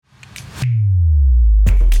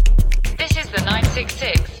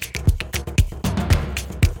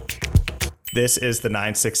This is the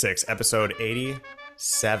 966, episode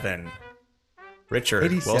 87. Richard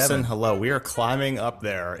 87. Wilson, hello. We are climbing up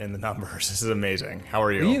there in the numbers. This is amazing. How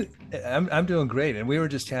are Well, you? I'm doing great, and we were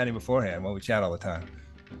just chatting beforehand. Well, we chat all the time,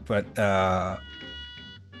 but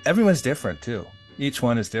everyone's different too. Each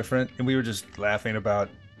one is different, and we were just laughing about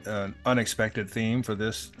an unexpected theme for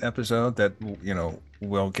this episode that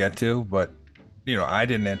we'll get to, but I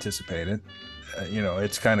didn't anticipate it.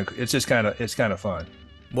 It's kind of fun.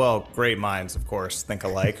 Well, great minds, of course, think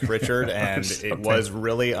alike, Richard, and it Something. was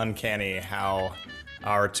really uncanny how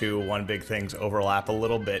our two one big things overlap a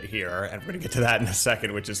little bit here, and we're going to get to that in a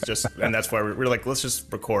second, which is just, and that's why we're like, let's just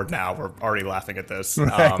record now. We're already laughing at this.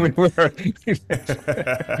 Right? We were.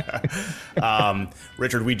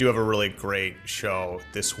 Richard, we do have a really great show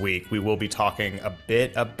this week. We will be talking a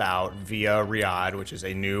bit about Via Riyadh, which is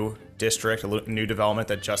a new district, a new development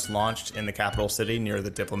that just launched in the capital city near the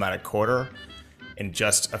diplomatic quarter. In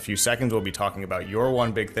just a few seconds, we'll be talking about your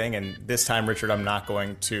one big thing. And this time, Richard, I'm not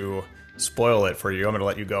going to spoil it for you. I'm going to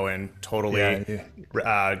let you go in totally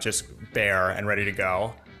just bare and ready to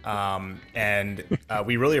go.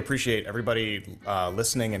 We really appreciate everybody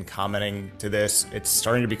listening and commenting to this. It's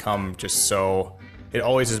starting to become just so, it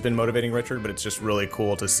always has been motivating, Richard, but it's just really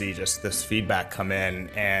cool to see just this feedback come in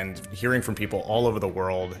and hearing from people all over the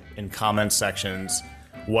world in comment sections,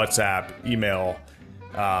 WhatsApp, email.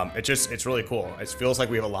 It's really cool. It feels like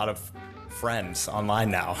we have a lot of friends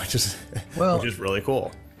online now, which Well, is really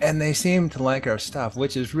cool. and they seem to like our stuff,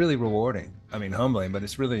 which is really rewarding. I mean, humbling, but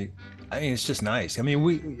it's just nice. I mean,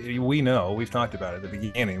 we know, we've talked about it at the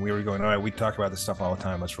beginning. We were going, all right, we talk about this stuff all the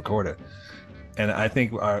time. Let's record it. And I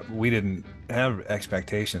think we didn't have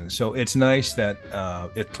expectations. So it's nice that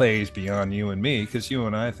it plays beyond you and me, because you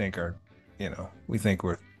and I think we think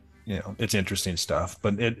we're, it's interesting stuff.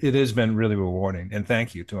 But it has been really rewarding. And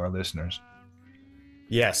thank you to our listeners.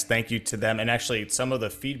 Yes, thank you to them. And actually, some of the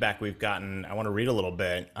feedback we've gotten, I want to read a little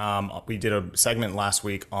bit. We did a segment last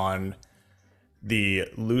week on the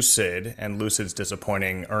Lucid and Lucid's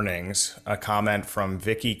disappointing earnings. A comment from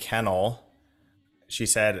Vicky Kennel. She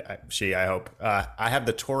said, I hope, I have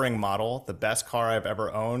the touring model, the best car I've ever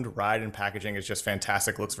owned. Ride and packaging is just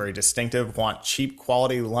fantastic. Looks very distinctive. Want cheap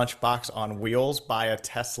quality lunchbox on wheels? Buy a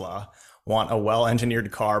Tesla. Want a well-engineered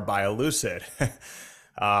car? Buy a Lucid.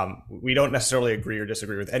 We don't necessarily agree or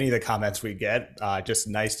disagree with any of the comments we get. Just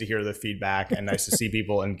nice to hear the feedback and nice to see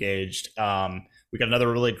people engaged. We got another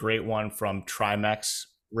really great one from Trimex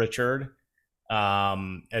Richard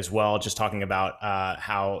as well, just talking about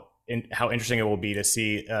how interesting it will be to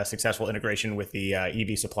see successful integration with the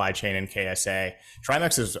EV supply chain and KSA.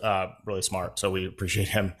 Trimex is really smart, so we appreciate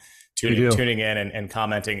him tuning in and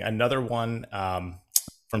commenting. Another one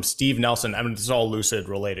from Steve Nelson. I mean, this is all Lucid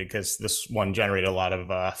related because this one generated a lot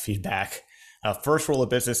of feedback. First rule of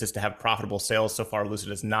business is to have profitable sales. So far, Lucid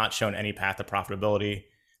has not shown any path to profitability.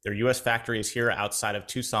 Their U.S. factory is here outside of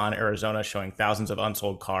Tucson, Arizona, showing thousands of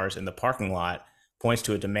unsold cars in the parking lot. Points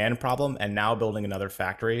to a demand problem, and now building another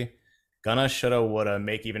factory. Gonna, shoulda, woulda,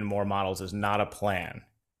 make even more models is not a plan.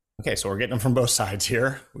 Okay, so we're getting them from both sides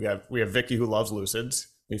here. We have Vicky, who loves Lucids.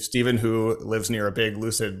 We have Steven, who lives near a big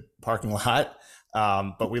Lucid parking lot.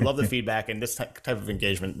 But we love the feedback, and this type of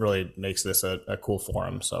engagement really makes this a cool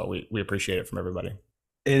forum. So we appreciate it from everybody.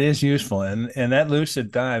 It is useful, and that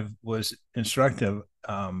Lucid dive was instructive.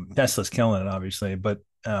 Tesla's killing it, obviously, but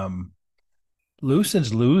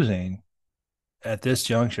Lucid's losing at this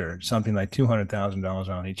juncture something like $200,000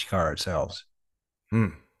 on each car it sells.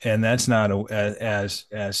 And that's not as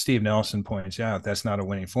Steve Nelson points out, that's not a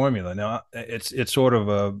winning formula. Now it's sort of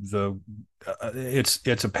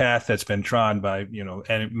it's a path that's been trodden by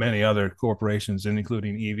and many other corporations,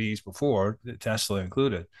 including EVs before, Tesla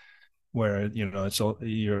included, where it's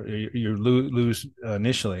you lose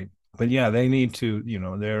initially. But yeah, they need to,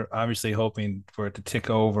 they're obviously hoping for it to tick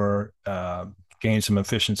over, gain some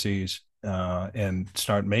efficiencies, and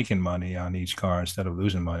start making money on each car instead of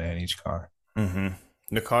losing money on each car. Mm-hmm.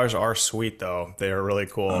 The cars are sweet, though. They are really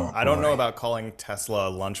cool. Oh, I don't know about calling Tesla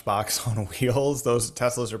a lunchbox on wheels. Those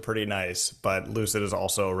Teslas are pretty nice, but Lucid is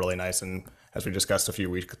also really nice. And as we discussed a few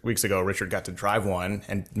weeks ago, Richard got to drive one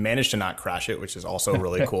and managed to not crash it, which is also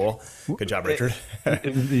really cool. Good job, Richard.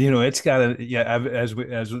 It's got as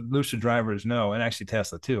Lucid drivers know, and actually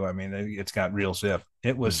Tesla too. I mean, it's got real zip.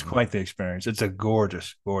 It was quite the experience. It's a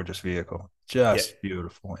gorgeous, gorgeous vehicle, just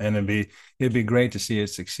beautiful, and it'd be great to see it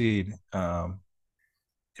succeed.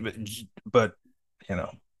 But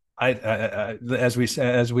I as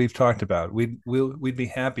we've talked about, we'd be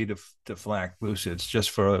happy to flag Lucids just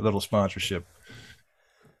for a little sponsorship.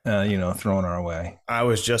 thrown our way. I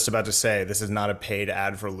was just about to say this is not a paid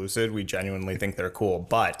ad for Lucid. We genuinely think they're cool,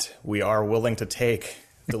 but we are willing to take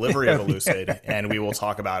delivery of a Lucid, and we will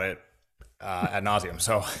talk about it ad nauseum.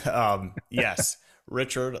 So, yes,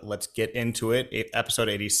 Richard, let's get into it. Episode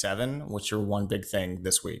 87. What's your one big thing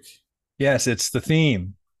this week? Yes, it's the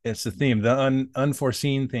theme. It's the theme, the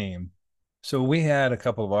unforeseen theme. So we had a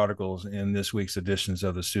couple of articles in this week's editions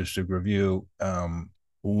of the Seussig Review.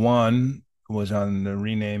 One was on the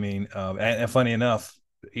renaming of, and funny enough,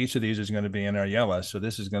 each of these is going to be in our yellow, so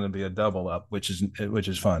this is going to be a double up, which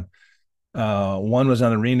is fun. One was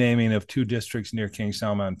on the renaming of two districts near King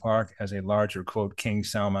Salman Park as a larger quote King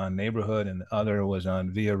Salman neighborhood, and the other was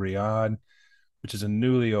on Via Riyadh, which is a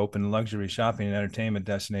newly opened luxury shopping and entertainment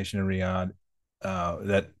destination in Riyadh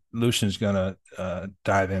that Lucian's going to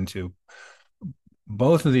dive into.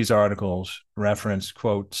 Both of these articles reference,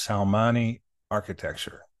 quote, Salmani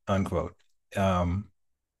architecture, unquote. And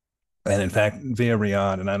in fact, Via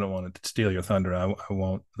Riyadh, and I don't want to steal your thunder, I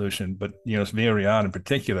won't, Lucian, but, Via Riyadh in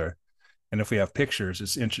particular, and if we have pictures,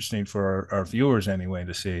 it's interesting for our viewers anyway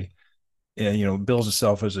to see, bills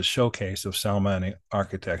itself as a showcase of Salmani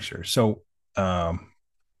architecture. So,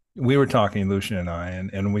 we were talking, Lucian and I,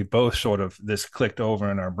 and we both sort of, this clicked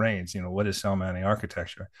over in our brains, what is Salmani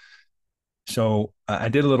architecture? So I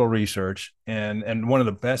did a little research, and one of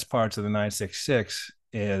the best parts of the 966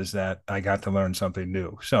 is that I got to learn something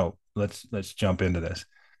new. So let's jump into this.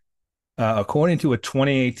 According to a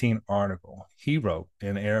 2018 article he wrote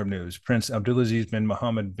in Arab News, Prince Abdulaziz bin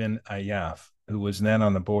Mohammed bin Ayaf, who was then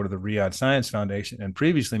on the board of the Riyadh Science Foundation and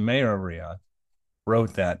previously mayor of Riyadh,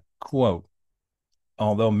 wrote that, quote,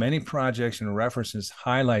 although many projects and references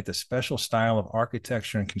highlight the special style of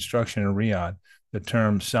architecture and construction in Riyadh, the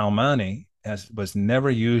term Salmani was never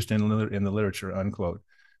used in the literature, unquote,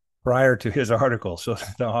 prior to his article. So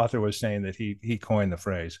the author was saying that he coined the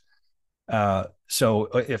phrase. So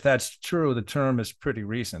if that's true, the term is pretty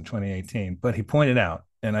recent, 2018. But he pointed out,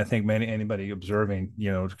 and I think anybody observing,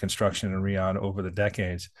 construction in Riyadh over the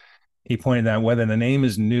decades, he pointed out whether the name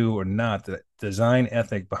is new or not, the design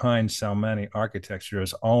ethic behind Salmani architecture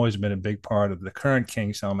has always been a big part of the current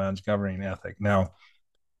King Salman's governing ethic. Now,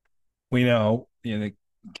 we know,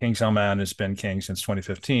 King Salman has been king since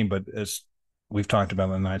 2015, but as we've talked about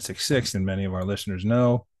in the 966, and many of our listeners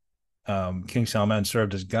know, King Salman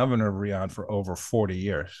served as governor of Riyadh for over 40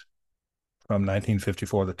 years, from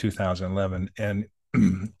 1954 to 2011, and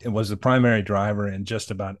it was the primary driver in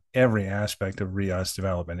just about every aspect of Riyadh's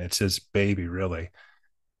development. It's his baby, really.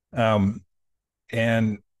 And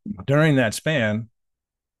during that span,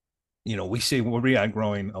 we see Riyadh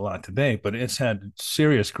growing a lot today, but it's had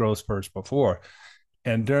serious growth spurts before.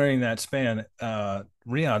 And during that span,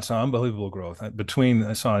 Riyadh saw unbelievable growth. I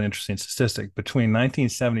saw an interesting statistic. Between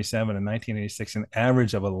 1977 and 1986, an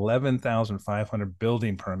average of 11,500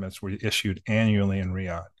 building permits were issued annually in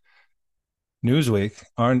Riyadh. Newsweek,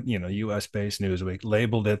 U.S.-based Newsweek,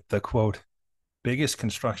 labeled it the, quote, biggest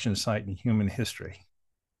construction site in human history,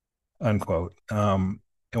 unquote. And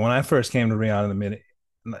when I first came to Riyadh in the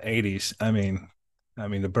mid-'80s,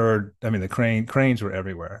 the cranes were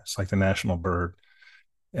everywhere. It's like the national bird,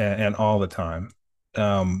 and all the time.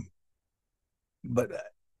 But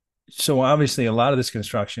so obviously a lot of this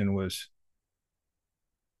construction was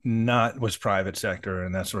private sector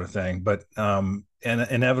and that sort of thing. But and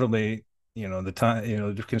inevitably,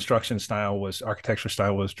 the architecture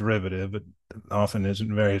style was derivative. It often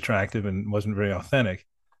isn't very attractive and wasn't very authentic.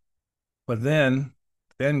 But then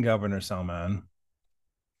Governor Salman,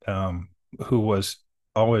 who was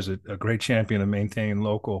always a great champion of maintaining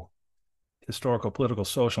local historical, political,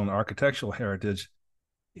 social, and architectural heritage,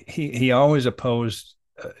 he always opposed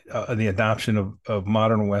the adoption of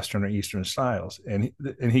modern Western or Eastern styles, and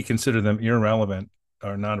he considered them irrelevant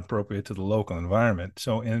or not appropriate to the local environment.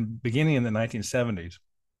 So, beginning in the 1970s,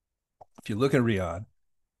 if you look at Riyadh,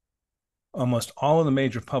 almost all of the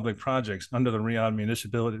major public projects under the Riyadh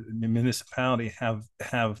municipality have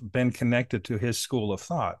been connected to his school of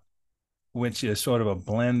thought, which is sort of a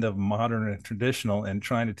blend of modern and traditional, and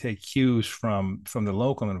trying to take cues from the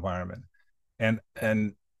local environment. And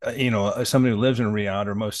somebody who lives in Riyadh,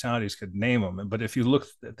 or most Saudis, could name them. But if you look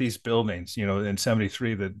at these buildings, in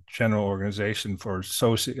 73, the General Organization for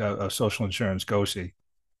Social Insurance, GOSI,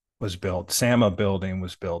 was built. SAMA building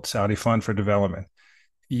was built. Saudi Fund for Development.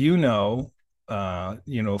 From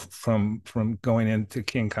going into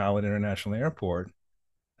King Khalid International Airport,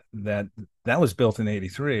 that was built in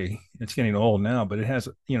 83. It's getting old now, but it has,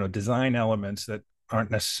 design elements that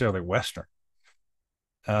aren't necessarily Western.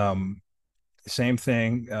 Same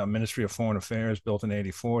thing, Ministry of Foreign Affairs, built in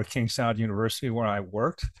 84. King Saud University, where I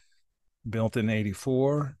worked, built in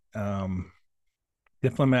 84.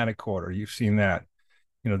 Diplomatic Quarter, you've seen that.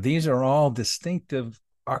 These are all distinctive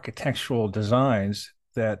architectural designs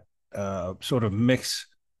that sort of mix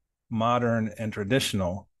modern and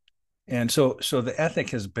traditional. And so the ethic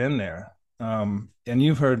has been there. And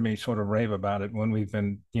you've heard me sort of rave about it when we've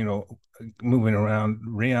been, moving around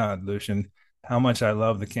Riyadh, Lucian, how much I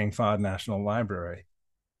love the King Fahd National Library,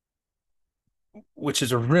 which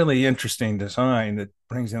is a really interesting design that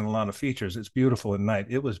brings in a lot of features. It's beautiful at night.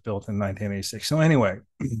 It was built in 1986. So anyway,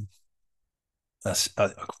 a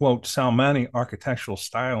quote, Salmani architectural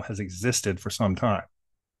style has existed for some time.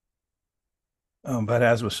 But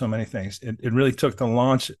as with so many things, it really took the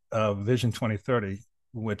launch of Vision 2030,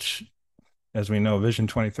 which, as we know, Vision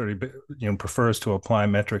 2030 prefers to apply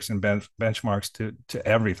metrics and benchmarks to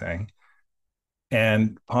everything.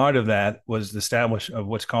 And part of that was the establishment of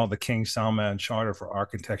what's called the King Salman Charter for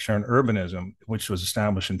Architecture and Urbanism, which was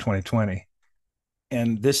established in 2020.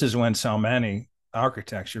 And this is when Salmani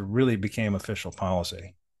architecture really became official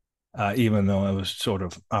policy, even though it was sort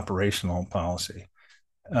of operational policy.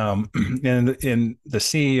 And the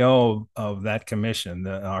CEO of that commission,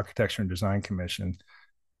 the Architecture and Design Commission,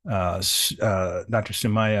 Dr.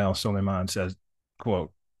 Sumaya Al-Suleiman says,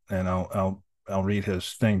 quote, and I'll read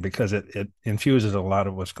his thing because it infuses a lot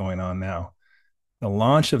of what's going on now. The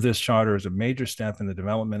launch of this charter is a major step in the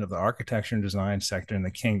development of the architecture and design sector in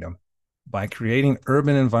the kingdom. By creating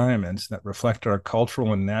urban environments that reflect our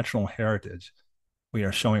cultural and natural heritage, we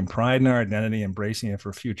are showing pride in our identity, embracing it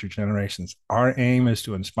for future generations. Our aim is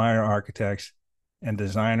to inspire architects and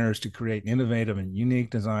designers to create innovative and unique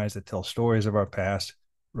designs that tell stories of our past,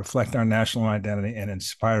 reflect our national identity, and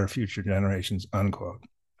inspire future generations, unquote.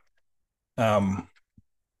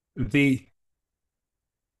 The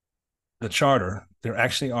charter, there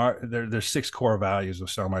actually there's 6 core values of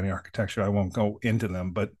Salmani architecture. I won't go into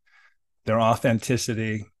them, but they're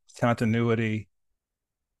authenticity, continuity,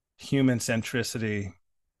 human centricity,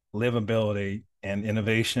 livability, and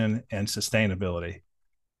innovation and sustainability.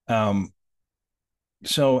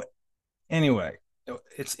 So anyway,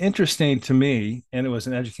 it's interesting to me, and it was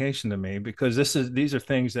an education to me, because these are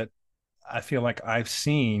things that I feel like I've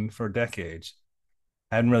seen for decades.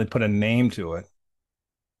 I hadn't really put a name to it.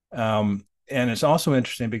 And it's also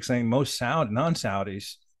interesting because I think most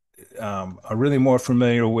non-Saudis are really more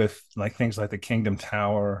familiar with like things like the Kingdom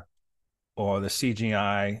Tower or the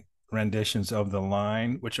CGI renditions of the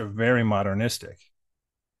line, which are very modernistic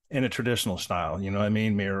in a traditional style, you know what I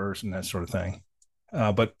mean? Mirrors and that sort of thing.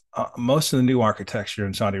 But most of the new architecture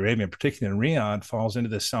in Saudi Arabia, particularly in Riyadh, falls into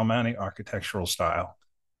the Salmani architectural style.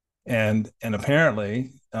 And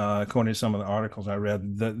apparently, according to some of the articles I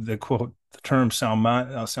read, the quote, the term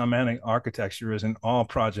Salmani architecture is in all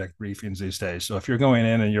project briefings these days. So if you're going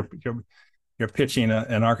in and you're pitching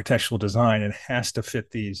an architectural design, it has to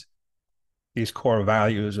fit these core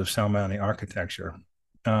values of Salmani architecture.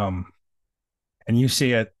 And you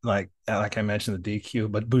see it like I mentioned, the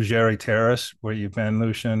DQ, but Bujeri Terrace, where you've been,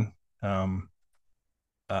 Lucian,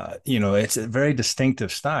 it's a very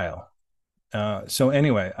distinctive style. So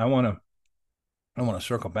anyway, I want to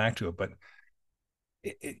circle back to it, but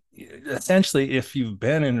essentially, if you've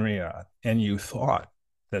been in Riyadh and you thought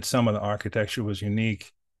that some of the architecture was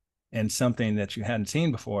unique and something that you hadn't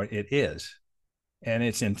seen before, it is, and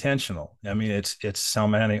it's intentional. I mean, it's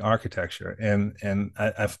Salmani architecture, and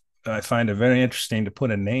I find it very interesting to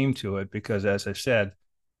put a name to it because, as I said,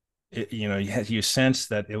 you sense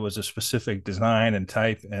that it was a specific design and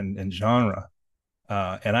type and genre.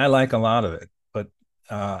 And I like a lot of it. But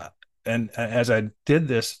and as I did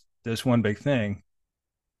this one big thing,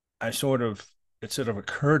 it sort of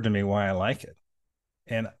occurred to me why I like it.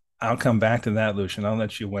 And I'll come back to that, Lucian. I'll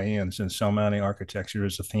let you weigh in since Salmani architecture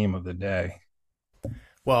is the theme of the day.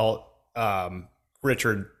 Well,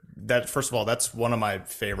 Richard, that first of all, that's one of my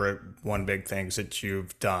favorite one big things that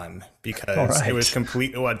you've done because it was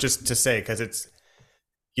complete. Well, just to say, because it's,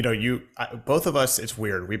 both of us, it's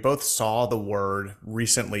weird. We both saw the word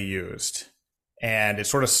recently used and it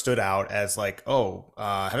sort of stood out as like,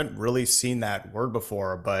 I haven't really seen that word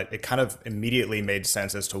before, but it kind of immediately made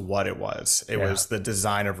sense as to what it was. It was the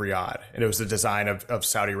design of Riyadh, and it was the design of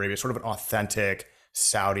Saudi Arabia, sort of an authentic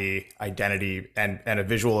Saudi identity and a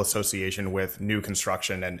visual association with new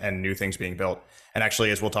construction and new things being built. And actually,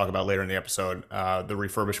 as we'll talk about later in the episode, the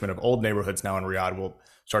refurbishment of old neighborhoods now in Riyadh will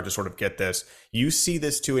start to sort of get this. You see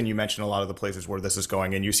this too, and you mentioned a lot of the places where this is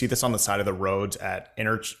going, and you see this on the side of the roads at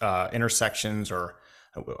intersections or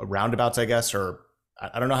roundabouts, I guess, or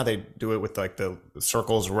I don't know how they do it with like the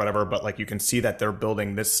circles or whatever, but like you can see that they're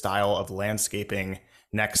building this style of landscaping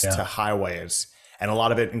next to highways. And a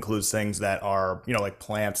lot of it includes things that are, like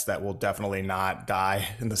plants that will definitely not die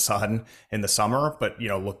in the sun in the summer, but,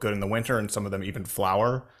 look good in the winter. And some of them even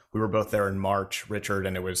flower. We were both there in March, Richard,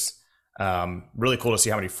 and it was really cool to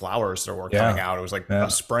see how many flowers there were coming Yeah. out. It was like a Yeah.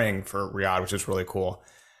 spring for Riyadh, which is really cool.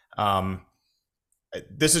 Um,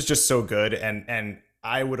 this is just so good, and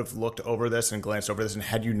I would have looked over this and glanced over this, and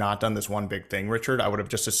had you not done this one big thing, Richard, I would have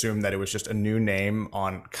just assumed that it was just a new name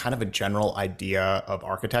on kind of a general idea of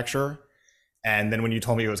architecture. And then when you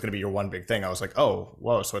told me it was going to be your one big thing, I was like, oh,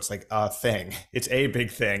 whoa, so it's like a thing. It's a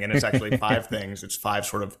big thing, and it's actually five things. It's five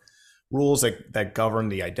sort of rules that govern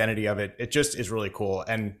the identity of it. It just is really cool.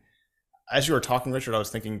 And as you were talking, Richard, I was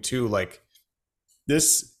thinking too, like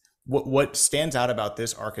this, what stands out about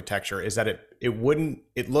this architecture is that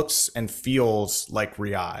it looks and feels like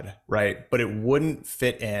Riyadh, right? But it wouldn't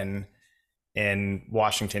fit in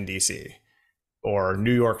Washington, D.C. or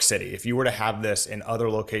New York City. If you were to have this in other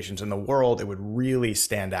locations in the world, it would really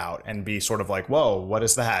stand out and be sort of like, whoa, what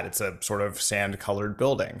is that? It's a sort of sand colored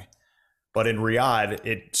building. But in Riyadh,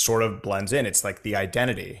 it sort of blends in. It's like the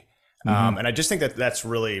identity. Mm-hmm. And I just think that that's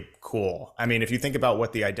really cool. I mean, if you think about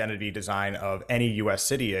what the identity design of any US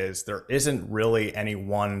city is, there isn't really any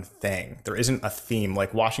one thing. There isn't a theme.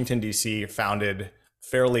 Like Washington, D.C., founded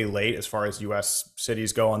fairly late as far as US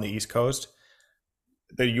cities go on the East Coast.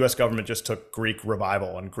 The US government just took Greek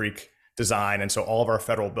revival and Greek design. And so all of our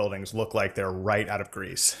federal buildings look like they're right out of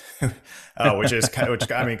Greece, which is kind of,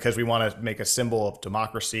 because we want to make a symbol of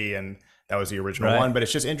democracy, and that was the original one. But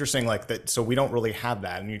it's just interesting, like that. So we don't really have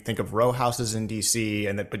that. And you think of row houses in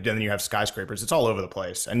DC, but then you have skyscrapers. It's all over the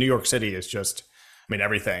place. And New York City is just,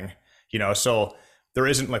 everything, so there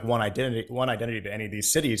isn't like one identity to any of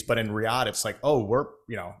these cities. But in Riyadh, it's like, oh, we're,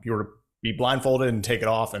 you were to be blindfolded and take it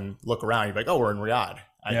off and look around, you'd be like, oh, we're in Riyadh.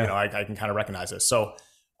 I can kind of recognize this. So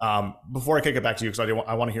before I kick it back to you, because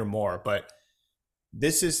I want to hear more, but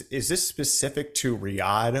is this specific to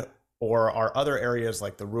Riyadh, or are other areas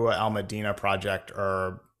like the Rua Al Madina project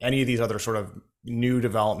or any of these other sort of new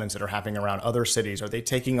developments that are happening around other cities, are they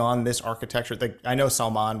taking on this architecture? I know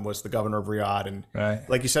Salman was the governor of Riyadh, and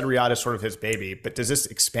like you said, Riyadh is sort of his baby, but does this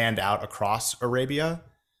expand out across Arabia?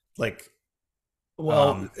 And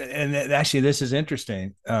actually, this is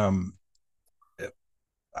interesting. I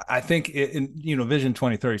think in Vision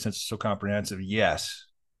 2030, since it's so comprehensive, yes.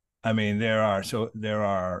 I mean, there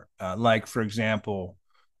are like, for example,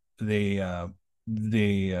 the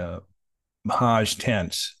Hajj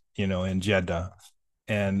tents, in Jeddah,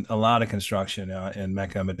 and a lot of construction in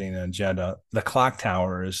Mecca, Medina, and Jeddah. The clock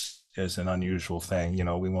tower is an unusual thing.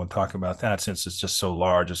 We won't talk about that since it's just so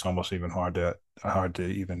large. It's almost even hard to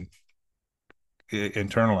even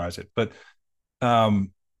internalize it. But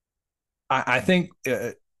I think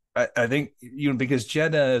because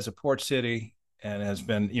Jeddah is a port city and has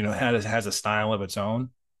been has a style of its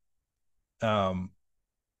own.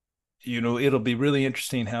 It'll be really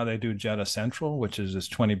interesting how they do Jeddah Central, which is this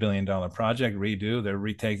 $20 billion project redo. They're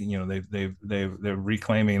retaking, they're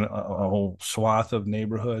reclaiming a whole swath of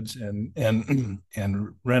neighborhoods and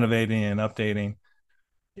renovating and updating.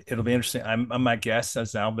 It'll be interesting. I might guess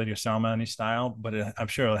that's Al Bid or Salmani style, but I'm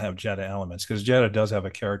sure it'll have Jeddah elements, because Jeddah does have a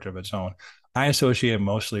character of its own. I associate it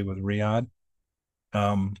mostly with Riyadh.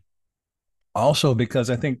 Also because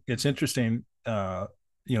I think it's interesting,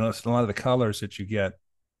 it's a lot of the colors that you get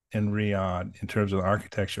in Riyadh in terms of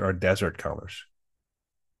architecture are desert colors.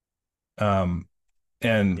 And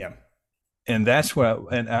that's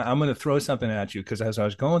and I'm going to throw something at you, because as I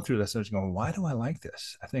was going through this, I was going, why do I like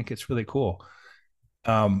this? I think it's really cool.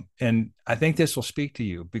 And I think this will speak to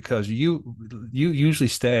you, because you usually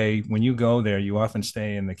stay, when you go there, you often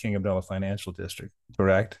stay in the King Abdullah Financial District,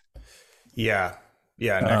 correct? Yeah,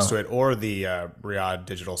 next to it, or the Riyadh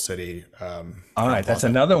Digital City. All right, that's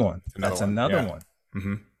another one. That's another one.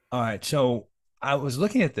 Mm-hmm. All right, so I was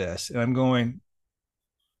looking at this and I'm going,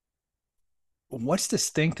 what's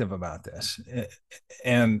distinctive about this?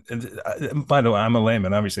 And by the way, I'm a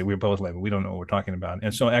layman. Obviously, we're both laymen. We don't know what we're talking about.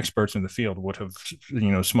 And so experts in the field would have,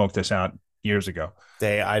 smoked this out years ago.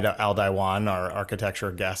 Al Daiwan, our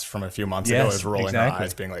architecture guest from a few months ago, is rolling her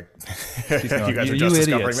eyes, being like, you guys are just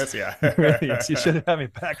discovering this? Yeah. You should have me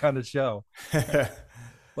back on the show.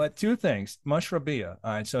 But two things. Mashrabiyah.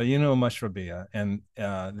 All right, so Mashrabiyah. And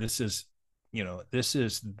this is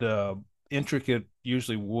the intricate,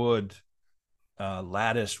 usually wood,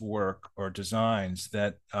 lattice work or designs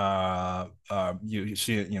that you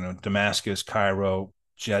see, Damascus, Cairo,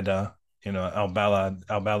 Jeddah, Al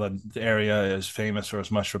Balad area is famous for its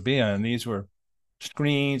Mashrabiyah, and these were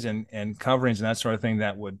screens and coverings and that sort of thing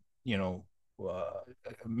that would,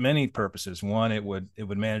 many purposes. One, it would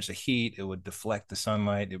manage the heat, it would deflect the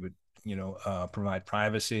sunlight, it would provide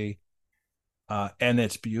privacy, and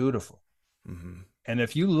it's beautiful. Hmm. And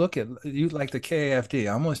if you look at you like the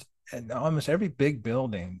KFD, almost every big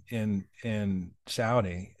building in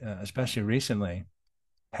Saudi, especially recently,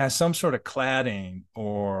 has some sort of cladding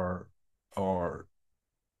or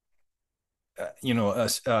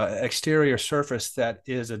exterior surface that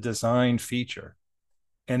is a design feature,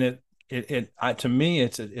 and to me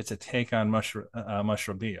it's a take on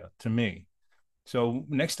Mashrabiyah to me. So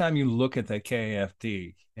next time you look at the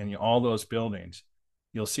KFD and all those buildings,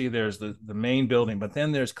 you'll see there's the main building, but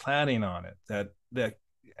then there's cladding on it that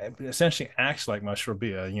essentially acts like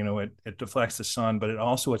Mashrabiyah. It deflects the sun, but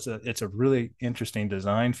it's a really interesting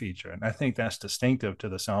design feature, and I think that's distinctive to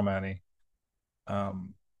the Salmani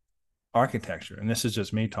um, architecture. And this is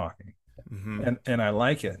just me talking, Hmm. and I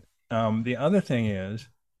like it. The other thing is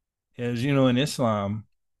in Islam,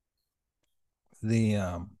 the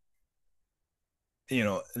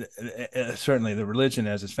certainly the religion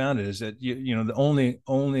as it's founded is that the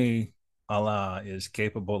only Allah is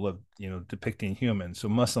capable of depicting humans. So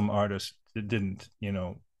Muslim artists didn't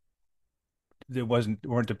weren't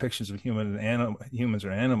depictions of humans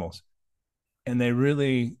or animals, and they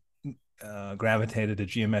really gravitated to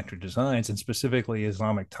geometric designs and specifically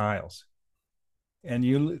Islamic tiles. And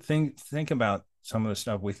you think about some of the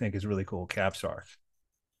stuff we think is really cool, caps arc.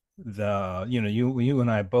 You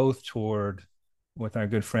and I both toured with our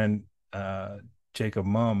good friend Jacob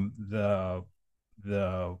Mum the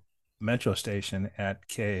metro station at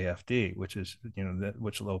KAFD, which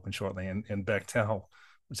will open shortly, and Bechtel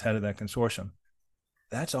was head of that consortium.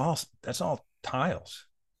 That's all tiles.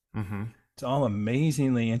 Hmm. It's all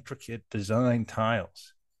amazingly intricate design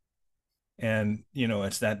tiles, and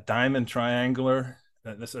it's that diamond triangular.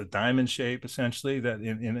 That's a diamond shape essentially that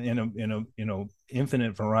in a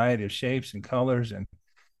infinite variety of shapes and colors, and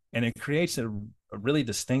it creates a really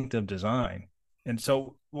distinctive design. And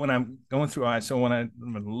so when I'm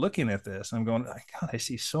looking at this, I'm going, God, I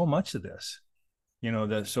see so much of this.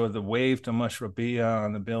 The sort of the wave to Mushrabiyah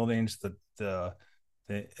on the buildings, the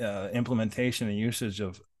implementation and usage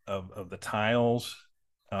of the tiles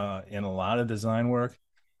in a lot of design work.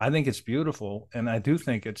 I think it's beautiful, and I do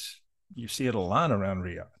think you see it a lot around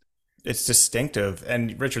Riyadh. It's distinctive.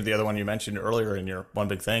 And Richard, the other one you mentioned earlier in your one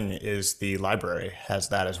big thing is the library has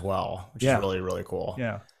that as well, which is Yeah, really, really cool.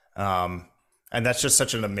 yeah. Um, and that's just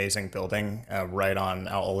such an amazing building right on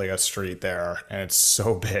Al Olia Street there. And it's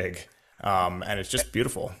so big. And it's just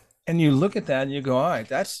beautiful. And you look at that and you go, all right,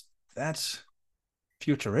 that's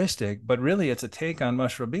futuristic, but really it's a take on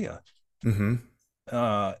Mushrabiyah. Hmm.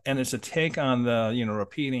 And it's a take on the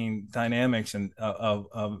repeating dynamics and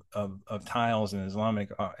of tiles and Islamic.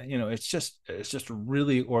 It's just a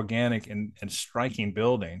really organic and striking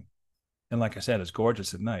building. And like I said, it's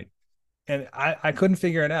gorgeous at night. And I couldn't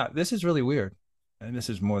figure it out. This is really weird, and this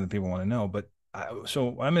is more than people want to know. But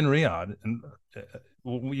so I'm in Riyadh, and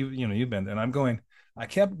you've been there, and I'm going. I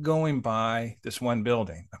kept going by this one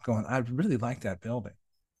building. I'm going. I really like that building.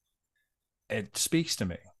 It speaks to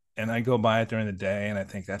me, and I go by it during the day, and I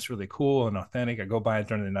think that's really cool and authentic. I go by it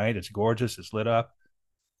during the night. It's gorgeous. It's lit up,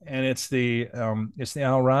 and it's the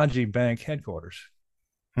Al Raji Bank headquarters.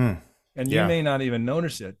 Hmm. And you Yeah. may not even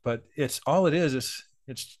notice it, but it's all it is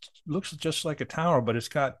it looks just like a tower, but it's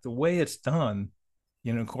got the way it's done,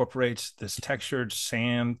 incorporates this textured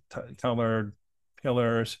sand colored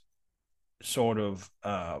pillars, sort of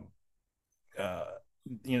uh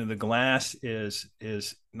the glass is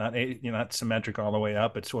not symmetric all the way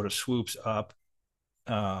up. It sort of swoops up.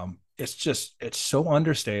 It's so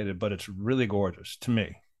understated, but it's really gorgeous to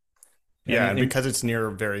me. and Yeah. it, And it because it's near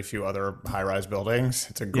very few other high rise buildings,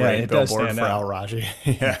 it's a yeah, great it does billboard stand for Al out. Raji.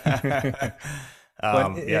 Yeah.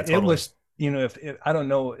 But Yeah, it totally. was, if I don't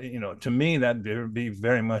know, to me that would be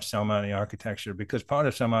very much Salmani architecture, because part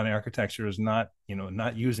of Salmani architecture is not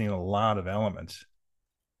using a lot of elements,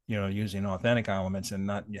 using authentic elements and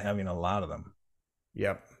not having a lot of them.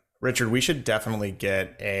 Yep. Richard, we should definitely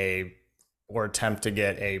get or attempt to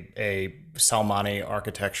get a Salmani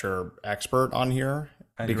architecture expert on here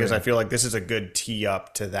I because I agree. feel like this is a good tee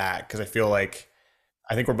up to that because I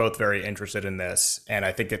think we're both very interested in this and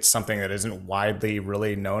I think it's something that isn't widely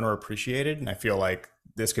really known or appreciated and I feel like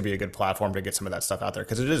this could be a good platform to get some of that stuff out there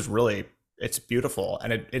because it's beautiful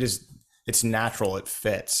and it's natural, it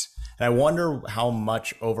fits. And I wonder how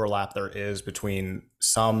much overlap there is between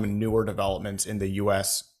some newer developments in the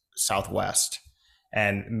US Southwest.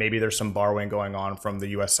 And maybe there's some borrowing going on from the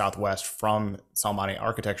US Southwest from Salmani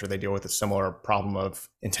architecture. They deal with a similar problem of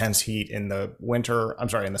intense heat in the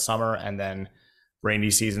in the summer, and then rainy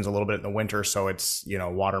seasons a little bit in the winter. So it's,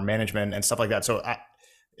 water management and stuff like that. So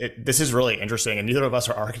this is really interesting, and neither of us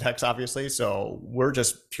are architects, obviously, so we're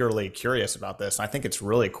just purely curious about this. I think it's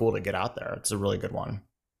really cool to get out there. It's a really good one.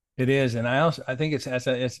 It is, and I think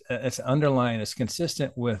it's underlying. It's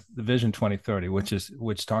consistent with the Vision 2030,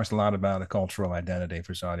 which talks a lot about a cultural identity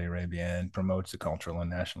for Saudi Arabia and promotes the cultural and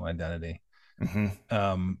national identity.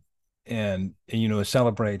 Mm-hmm. And it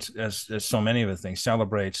celebrates, as so many of the things,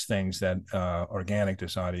 celebrates things that organic to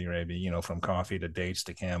Saudi Arabia. From coffee to dates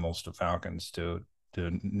to camels to falcons to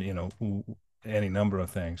any number of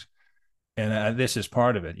things. And this is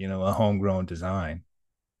part of it. A homegrown design.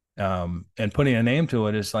 And putting a name to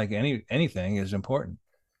it is like anything is important.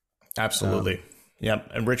 Absolutely.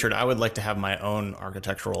 Yep. And Richard, I would like to have my own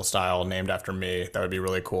architectural style named after me. That would be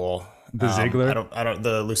really cool. The Ziegler?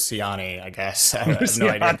 The Luciani, I guess. I have no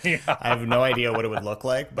idea. I have no idea what it would look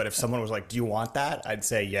like. But if someone was like, "Do you want that?" I'd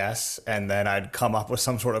say yes, and then I'd come up with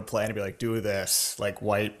some sort of plan to be like, "Do this, like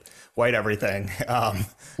white everything,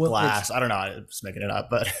 glass." I don't know. I'm just making it up,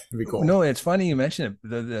 but it'd be cool. No, it's funny you mentioned it,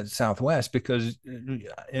 the Southwest, because,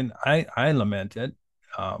 and I lament it,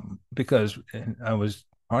 because I was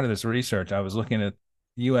part of this research. I was looking at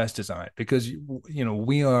U.S. design because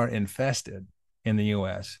we are infested in the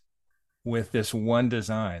U.S. with this one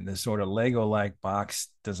design, this sort of Lego-like box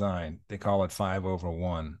design. They call it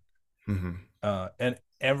 5/1. Mm-hmm. And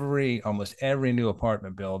almost every new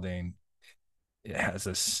apartment building, it has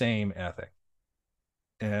the same ethic.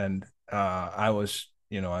 And I was,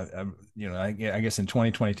 I guess in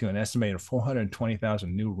 2022, an estimated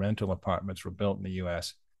 420,000 new rental apartments were built in the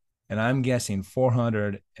U.S. And I'm guessing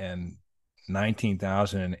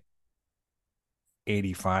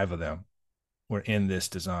 419,085 of them were in this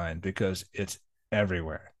design because it's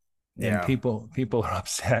everywhere. Yeah. And people are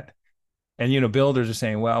upset. And builders are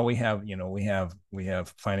saying, well, we have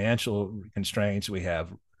financial constraints, we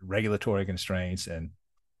have regulatory constraints, and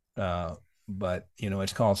but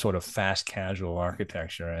it's called sort of fast casual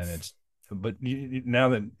architecture. And now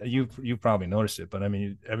that you've probably noticed it, but I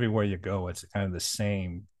mean, everywhere you go, it's kind of the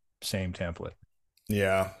same template.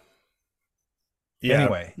 Yeah.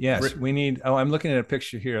 Anyway, yes, we need. Oh, I'm looking at a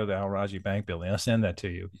picture here of the Al Raji Bank building. I'll send that to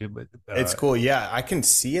you. It's cool. Yeah, I can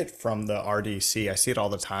see it from the RDC. I see it all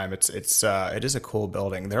the time. It is a cool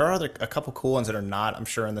building. There are a couple cool ones that are not, I'm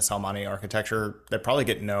sure, in the Salmani architecture that probably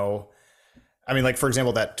get no. I mean, like, for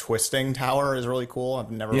example, that twisting tower is really cool.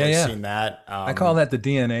 I've never really seen that. I call that the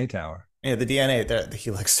DNA tower. Yeah, the DNA, the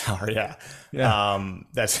Helix Tower. Yeah.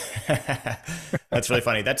 That's that's really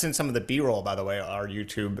funny. That's in some of the B-roll, by the way. Our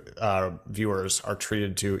YouTube viewers are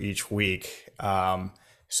treated to each week,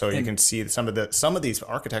 so you can see some of these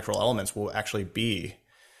architectural elements will actually be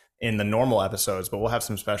in the normal episodes, but we'll have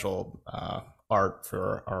some special art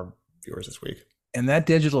for our viewers this week. And that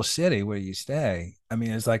digital city where you stay, I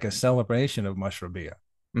mean, it's like a celebration of Mashrabiyah.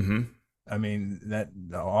 Mm-hmm. I mean, that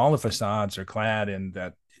all the facades are clad in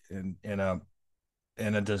that. In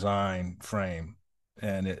a design frame,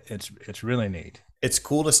 and it's really neat. It's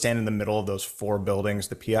cool to stand in the middle of those four buildings.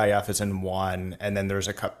 The PIF is in one, and then there's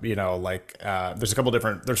a couple, there's a couple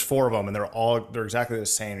different. There's four of them, and they're exactly the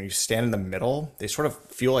same. You stand in the middle; they sort of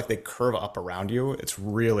feel like they curve up around you. It's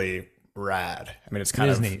really rad. I mean, it's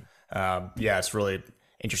kind of neat. It's really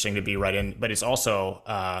interesting to be right in, but it's also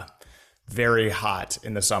very hot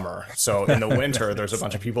in the summer. So in the winter, there's a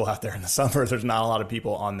bunch of people out there. In the summer, there's not a lot of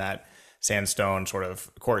people on that sandstone sort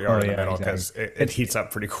of courtyard in the middle because it heats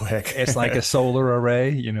up pretty quick. It's like a solar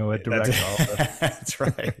array, it directs all the... That's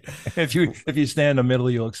right. If you stand in the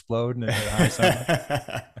middle, you'll explode in the high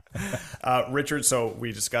sun. Richard, so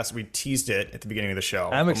we teased it at the beginning of the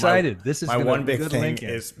show. I'm excited. This is my one big thing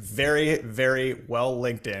is very, very well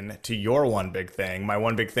linked in to your one big thing. My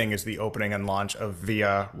one big thing is the opening and launch of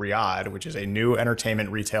Via Riyadh, which is a new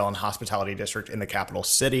entertainment, retail, and hospitality district in the capital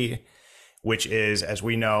city, which is, as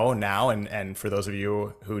we know now, and for those of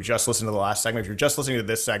you who just listened to the last segment, if you're just listening to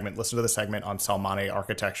this segment, listen to the segment on Salmani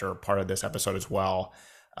Architecture, part of this episode as well.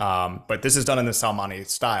 But this is done in the Salmani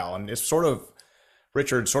style, and it's sort of,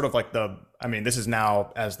 Richard, sort of like this is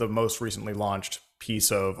now, as the most recently launched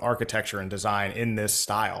piece of architecture and design in this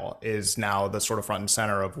style, is now the sort of front and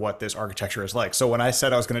center of what this architecture is like. So when I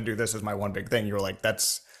said I was going to do this as my one big thing, you were like,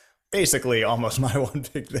 that's basically almost my one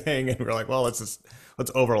big thing. And we were like, well, let's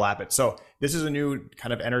overlap it. So this is a new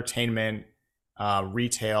kind of entertainment,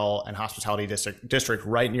 retail, and hospitality district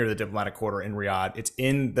right near the diplomatic quarter in Riyadh. It's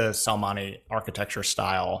in the Salmani architecture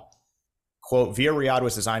style. Quote, Via Riyadh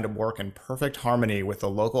was designed to work in perfect harmony with the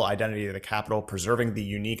local identity of the capital, preserving the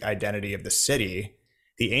unique identity of the city.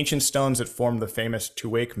 The ancient stones that form the famous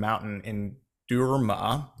Tuwaiq mountain in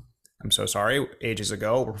Durma I'm so sorry, ages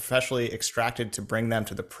ago, were professionally extracted to bring them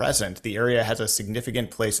to the present. The area has a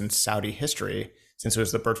significant place in Saudi history since it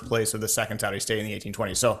was the birthplace of the second Saudi state in the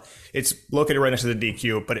 1820s. So it's located right next to the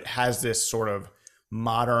DQ, but it has this sort of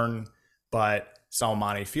modern but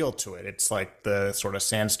Salmani feel to it. It's like the sort of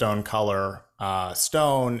sandstone color,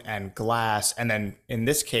 stone and glass. And then in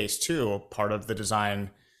this case, too, part of the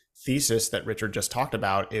design thesis that Richard just talked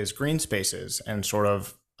about is green spaces and sort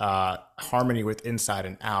of harmony with inside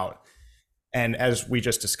and out. And as we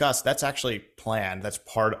just discussed, that's actually planned. That's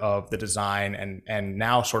part of the design and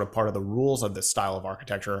now sort of part of the rules of this style of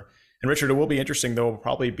architecture. And Richard, it will be interesting. There will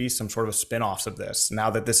probably be some sort of spin-offs of this. Now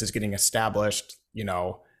that this is getting established,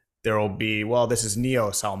 there will be, well, this is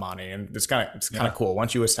Neo Salmani, and it's kind of cool.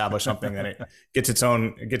 Once you establish something, then it gets its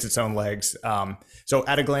own legs. So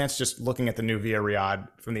at a glance, just looking at the new Via Riyadh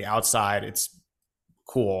from the outside, it's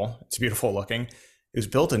cool. It's beautiful looking. It was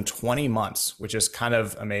built in 20 months, which is kind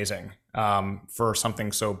of amazing for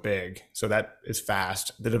something so big. So that is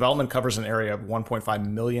fast. The development covers an area of 1.5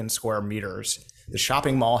 million square meters. The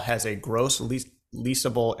shopping mall has a gross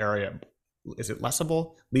leasable area. Is it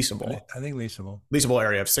leasable? Leasable. I think leasable. Leasable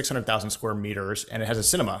area of 600,000 square meters. And it has a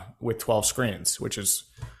cinema with 12 screens, which would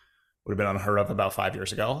have been unheard of about 5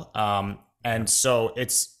 years ago. And so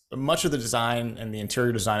it's much of the design and the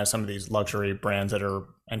interior design of some of these luxury brands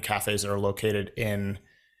and cafes that are located in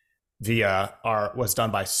Via was done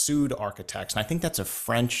by Sud Architects. And I think that's a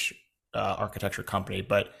French architecture company,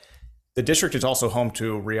 but the district is also home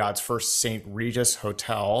to Riyadh's first St. Regis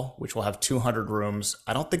Hotel, which will have 200 rooms.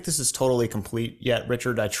 I don't think this is totally complete yet,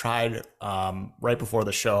 Richard. I tried right before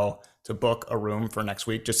the show to book a room for next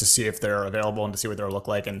week just to see if they're available and to see what they'll look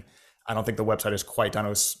like. And I don't think the website is quite done. It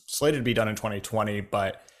was slated to be done in 2020,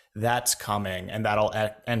 but that's coming, and that'll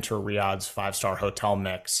enter Riyadh's 5-star hotel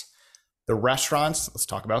mix. The restaurants, let's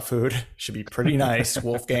talk about food, should be pretty nice.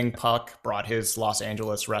 Wolfgang Puck brought his Los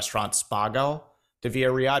Angeles restaurant Spago to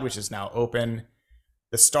Via Riyadh, which is now open.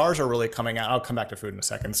 The stars are really coming out. I'll come back to food in a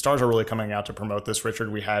second. The stars are really coming out to promote this,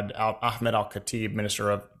 Richard. We had Ahmed Al-Khatib,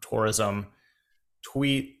 Minister of Tourism,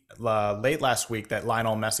 tweet late last week that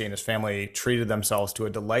Lionel Messi and his family treated themselves to a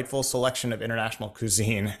delightful selection of international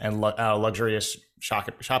cuisine and luxurious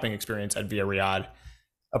shopping experience at Via Riyadh.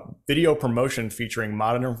 A video promotion featuring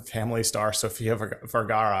Modern Family star Sofia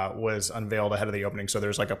Vergara was unveiled ahead of the opening. So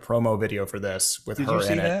there's like a promo video for this with her in it. Did you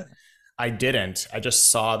see that? I didn't. I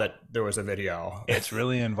just saw that there was a video. It's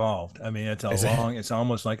really involved. I mean, it's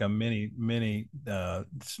almost like a mini,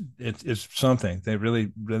 it's something. They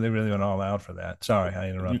really went all out for that. Sorry, I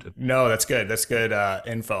interrupted. No, that's good. That's good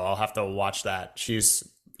info. I'll have to watch that. She's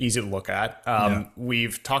easy to look at.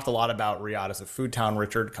 We've talked a lot about Riyadh as a food town,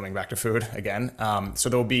 Richard, coming back to food again. So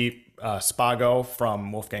there will be Spago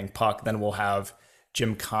from Wolfgang Puck. Then we'll have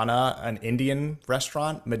Gymkhana, an Indian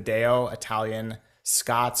restaurant, Medeo, Italian,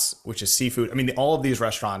 Scott's, which is seafood. I mean, all of these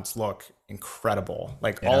restaurants look incredible.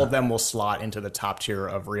 All of them will slot into the top tier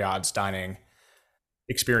of Riyadh's dining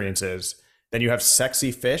experiences. Then you have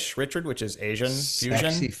Sexy Fish, Richard, which is Asian fusion.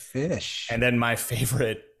 Sexy Fish. And then my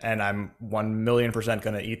favorite, and I'm 1,000,000%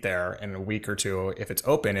 going to eat there in a week or two if it's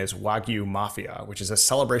open, is Wagyu Mafia, which is a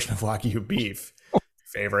celebration of Wagyu beef.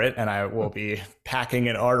 Favorite, and I will be packing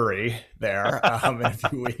an artery there in a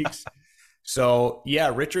few weeks. So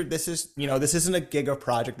yeah, Richard, this isn't a giga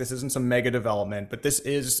project. This isn't some mega development, but this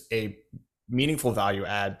is a meaningful value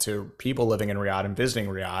add to people living in Riyadh and visiting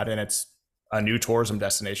Riyadh. And it's a new tourism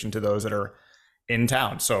destination to those that are in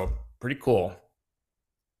town. So pretty cool.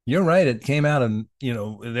 You're right. It came out and,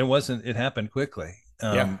 it happened quickly.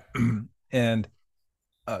 And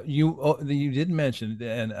you did mention,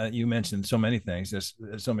 and you mentioned so many things. There's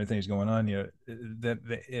so many things going on here that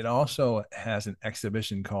it also has an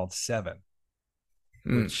exhibition called Seven,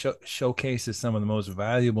 which showcases some of the most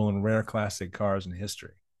valuable and rare classic cars in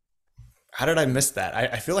history. How did I miss that?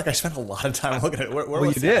 I feel like I spent a lot of time looking at it. Where well,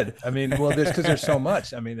 you did. I mean, well, because there's so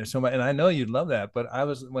much. I mean, there's so much, and I know you'd love that. But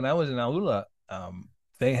when I was in Alula,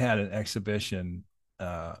 they had an exhibition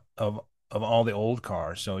of all the old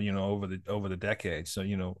cars. So over the decades.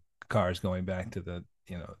 So cars going back to the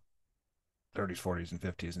 30s, 40s, and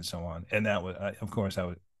 50s, and so on. And that was, of course,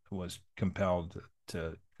 I was compelled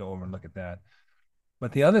to go over and look at that.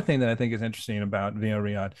 But the other thing that I think is interesting about Via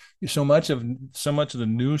Riyadh is so much of the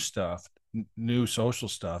new stuff, new social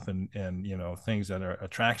stuff, and things that are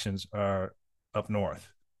attractions are up north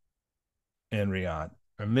in Riyadh.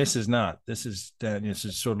 And this is not. This is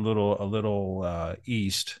sort of a little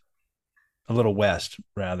east, a little west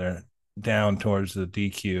rather, down towards the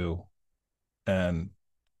DQ, and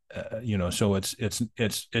so it's an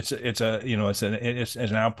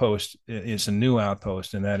outpost. It's a new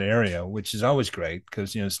outpost in that area, which is always great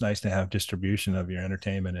because it's nice to have distribution of your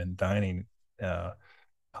entertainment and dining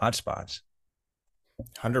hotspots.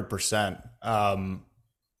 100%.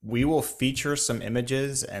 We will feature some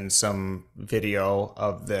images and some video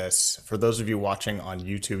of this. For those of you watching on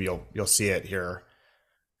YouTube, you'll see it here.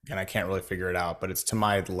 And I can't really figure it out, but it's to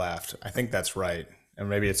my left. I think that's right. And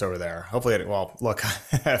maybe it's over there. Hopefully, well, look,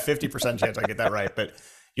 50% chance I get that right, but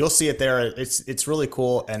you'll see it there. It's really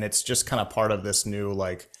cool. And it's just kind of part of this new,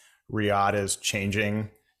 like, Riyadh is changing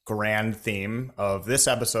grand theme of this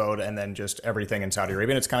episode and then just everything in Saudi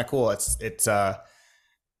Arabia. And it's kind of cool.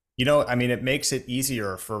 I mean, it makes it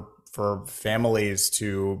easier for families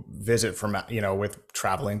to visit from, with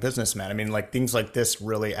traveling businessmen. I mean, like, things like this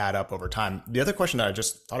really add up over time. The other question that I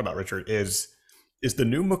just thought about, Richard, is the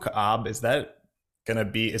new Mukaab, is that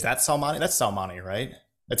Salmani? That's Salmani, right?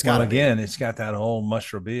 It's got it's got that whole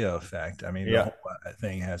Mashrabiyah effect. I mean, the whole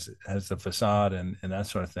thing has the facade and that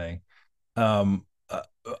sort of thing. I'm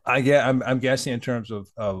guessing in terms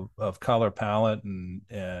of color palette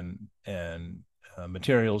and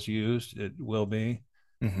materials used, it will be.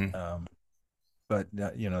 Mm-hmm. But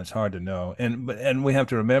it's hard to know. And we have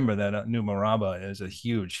to remember that New Maraba is a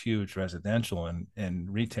huge residential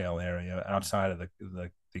and retail area outside of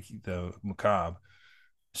the Mukaab.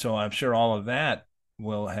 So I'm sure all of that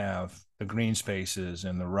will have the green spaces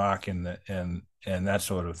and the rock and that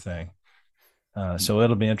sort of thing. So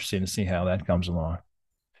it'll be interesting to see how that comes along.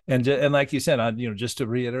 And like you said, just to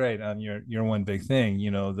reiterate on your one big thing,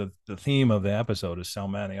 the theme of the episode is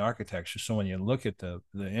Salmani architecture. So when you look at the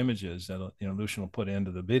images that Lucian will put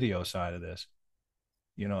into the video side of this,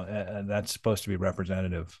 that's supposed to be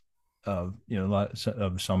representative of a lot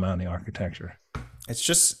of Salmani architecture.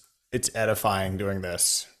 It's edifying doing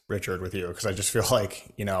this, Richard, with you, because I just feel like,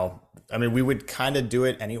 I mean, we would kind of do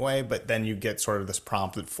it anyway, but then you get sort of this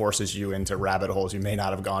prompt that forces you into rabbit holes you may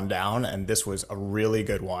not have gone down. And this was a really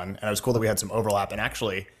good one. And it was cool that we had some overlap. And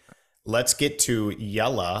actually, let's get to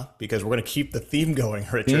Yella, because we're going to keep the theme going,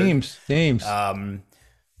 Richard. Themes.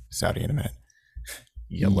 Saudi in a minute.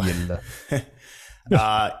 Yella.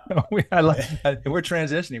 We're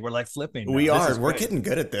transitioning. We're like flipping now. We are. We're getting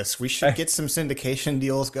good at this. We should get some syndication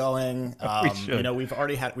deals going.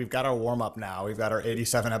 We've got our warm up now. We've got our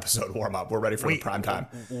 87 episode warm up. We're ready for the prime time.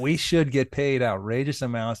 We should get paid outrageous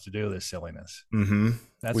amounts to do this silliness. Mm-hmm.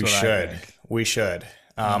 I think. We should.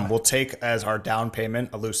 We'll take as our down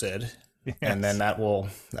payment a Lucid. Yes. And then that will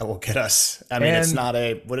get us. I mean, it's not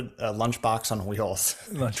a lunchbox on wheels.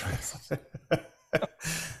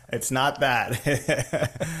 It's not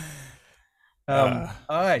that. All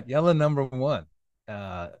right, Yella number one.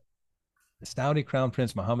 Saudi Crown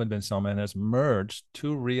Prince Mohammed bin Salman has merged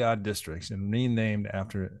two Riyadh districts and renamed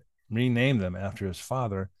them after his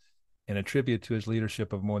father in a tribute to his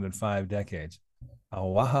leadership of more than 5 decades.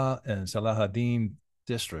 Al-Waha and Salahuddin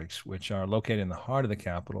districts, which are located in the heart of the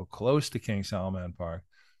capital, close to King Salman Park,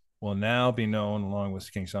 will now be known, along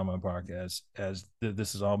with King Salman Park, as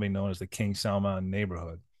this is all being known as the King Salman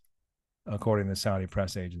neighborhood, according to the Saudi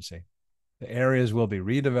press agency. The areas will be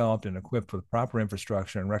redeveloped and equipped with proper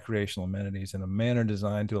infrastructure and recreational amenities in a manner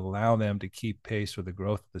designed to allow them to keep pace with the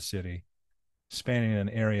growth of the city. Spanning an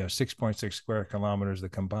area of 6.6 square kilometers, the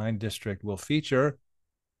combined district will feature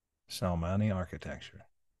Salmani architecture.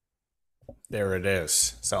 There it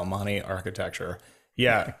is, Salmani architecture.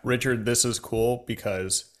 Yeah, Richard, this is cool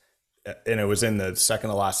because, and it was in the second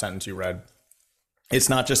to last sentence you read, it's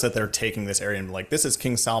not just that they're taking this area and like, this is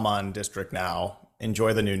King Salman district now,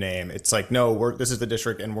 enjoy the new name. It's like, no, this is the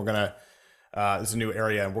district and we're going to, this is a new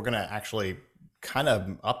area and we're going to actually kind of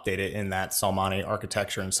update it in that Salmani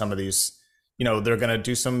architecture. And some of these, they're going to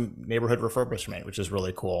do some neighborhood refurbishment, which is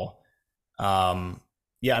really cool.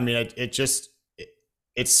 Yeah, I mean,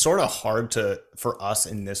 it's sort of hard for us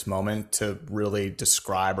in this moment to really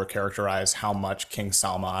describe or characterize how much King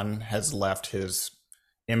Salman has left his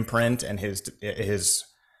imprint and his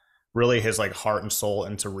like heart and soul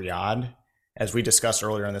into Riyadh. As we discussed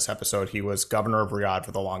earlier in this episode, he was governor of Riyadh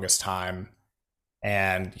for the longest time.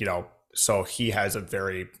 And, so he has a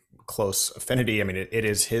very close affinity. I mean, it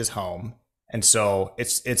is his home. And so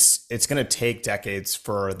it's going to take decades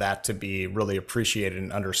for that to be really appreciated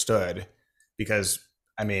and understood, because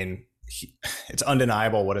I mean, it's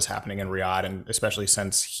undeniable what is happening in Riyadh, and especially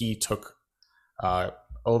since he took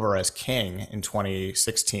over as king in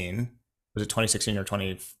 2016. Was it 2016 or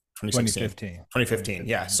 2016? 2015.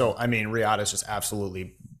 Yeah. So, I mean, Riyadh has just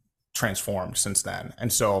absolutely transformed since then.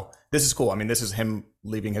 And so this is cool. I mean, this is him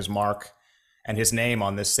leaving his mark. and his name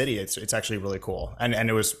on this city. It's actually really cool. And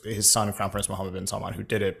it was his son, Crown Prince Mohammed bin Salman, who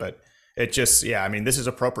did it. But it just, yeah, I mean, this is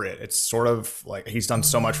appropriate. It's sort of like he's done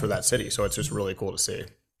so much for that city, so it's just really cool to see.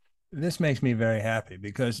 This makes me very happy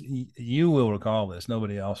because you will recall this.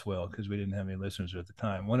 Nobody else will because we didn't have any listeners at the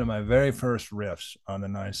time. One of my very first riffs on the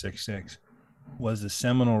 966 was the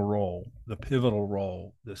seminal role, the pivotal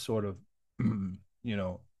role, the sort of, you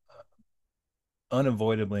know,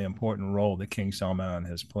 unavoidably important role that King Salman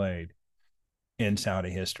has played in Saudi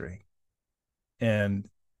history. And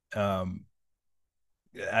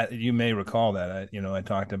you may recall that I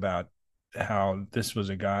talked about how this was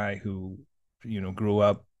a guy who grew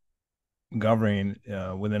up governing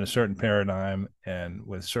within a certain paradigm and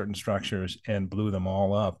with certain structures and blew them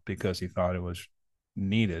all up because he thought it was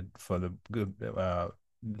needed for the good the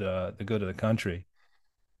good of the country.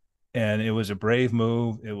 And it was a brave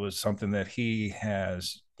move. It was something that he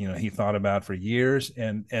has he thought about for years.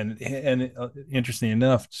 And interestingly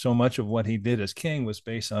enough, so much of what he did as king was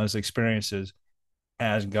based on his experiences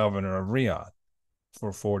as governor of Riyadh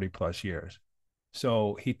for 40 plus years.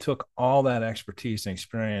 So he took all that expertise and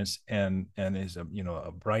experience and is a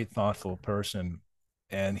bright, thoughtful person,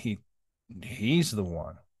 and he's the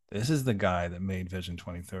one. This is the guy that made Vision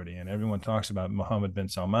 2030, and everyone talks about Mohammed bin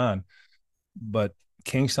Salman, but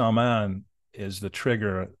King Salman is the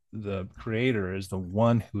trigger. The creator is the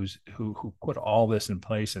one who put all this in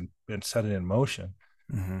place and set it in motion.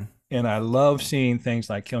 Mm-hmm. And I love seeing things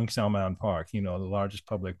like King Salman Park, the largest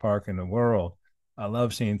public park in the world. I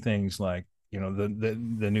love seeing things like,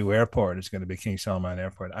 the new airport is going to be King Salman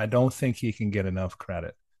Airport. I don't think he can get enough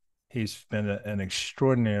credit. He's been an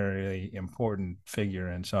extraordinarily important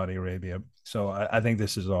figure in Saudi Arabia. So I think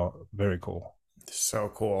this is all very cool.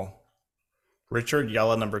 So cool. Richard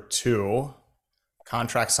Yella, number 2,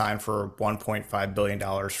 contract signed for $1.5 billion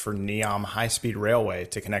for NEOM high-speed railway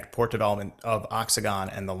to connect port development of Oxagon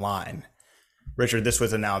and the line. Richard, this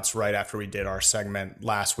was announced right after we did our segment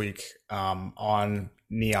last week on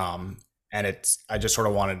NEOM. And I just sort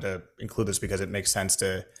of wanted to include this because it makes sense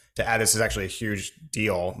to add. This is actually a huge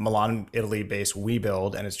deal. Milan, Italy-based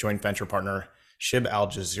WeBuild and its joint venture partner, Shib Al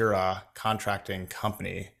Jazeera Contracting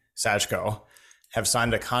Company, Sajco, have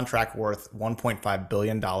signed a contract worth $1.5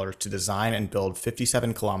 billion to design and build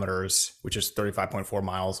 57 kilometers, which is 35.4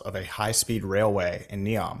 miles, of a high-speed railway in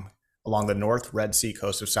NEOM along the North Red Sea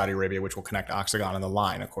coast of Saudi Arabia, which will connect Oxagon and the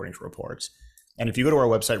line, according to reports. And if you go to our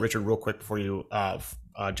website, Richard, real quick before you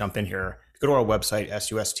jump in here, go to our website,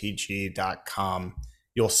 sustg.com.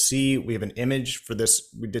 You'll see we have an image for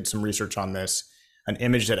this. We did some research on this, an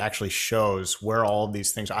image that actually shows where all of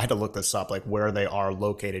these things are. I had to look this up, like where they are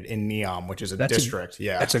located in NEOM, which is a district.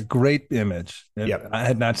 That's a great image. Yep. I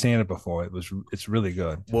had not seen it before. It's really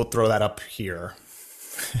good. We'll throw that up here,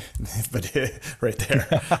 but right there.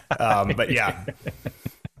 But yeah,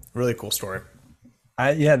 really cool story.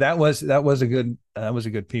 That was a good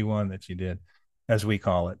P1 that you did, as we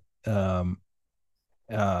call it.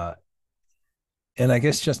 And I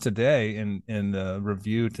guess just today in the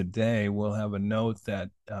review today, we'll have a note that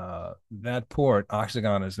that port,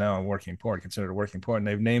 Oxagon, is now a working port, considered a working port, and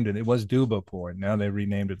they've named it. It was Duba Port. Now they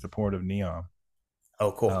renamed it the Port of NEOM.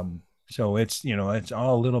 Oh, cool. So it's it's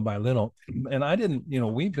all little by little. And I didn't,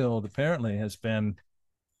 WeBuild apparently has been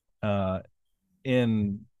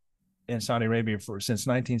in Saudi Arabia since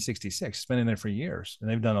 1966. It's been in there for years, and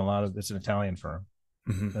they've done a lot of. It's an Italian firm.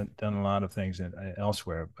 Mm-hmm. Done a lot of things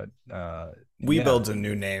elsewhere, but WeBuild's a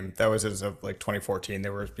new name. That was as of like 2014. They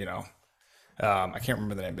were, I can't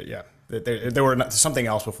remember the name, but yeah, they were something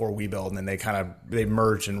else before WeBuild, and then they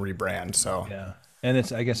merged and rebrand. So yeah, and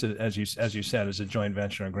it's, I guess, as you said, it's a joint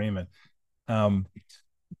venture agreement.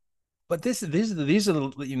 But these are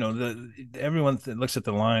the everyone that looks at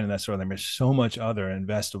the line and that sort of thing. There's so much other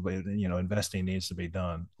investing needs to be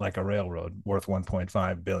done, like a railroad worth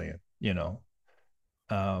 1.5 billion.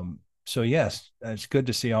 So yes, it's good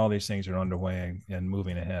to see all these things are underway and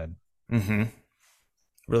moving ahead. Mm-hmm.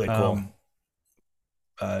 Really cool.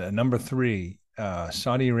 Number 3,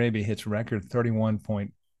 Saudi Arabia hits record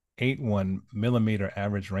 31.81 millimeter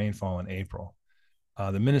average rainfall in April.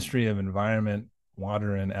 The Ministry of Environment,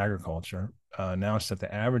 Water and Agriculture announced that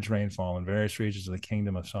the average rainfall in various regions of the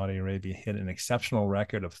Kingdom of Saudi Arabia hit an exceptional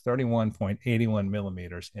record of 31.81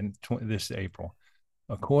 millimeters in this April.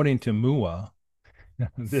 According to MUA,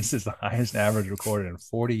 this is the highest average recorded in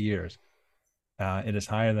 40 years. It is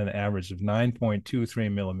higher than an average of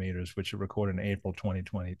 9.23 millimeters, which it recorded in April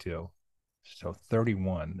 2022. So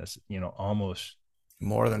 31, that's, almost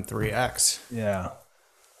more than 3x. Yeah.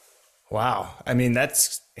 Wow. I mean,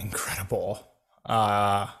 that's incredible.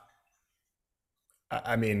 I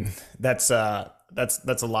mean, that's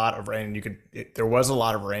that's a lot of rain. There was a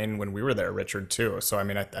lot of rain when we were there, Richard, too. So I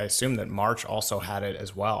mean, I assume that March also had it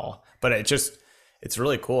as well. But it's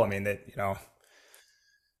really cool. I mean, that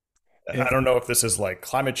I It, don't know if this is like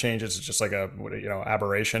climate change. It's just like a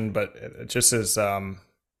aberration, but it just is.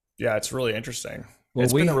 Yeah, it's really interesting. well,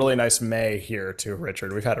 It's been a really nice May here too,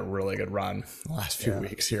 Richard. We've had a really good run the last few yeah,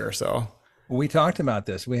 weeks here. So we talked about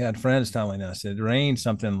this. We had friends telling us it rained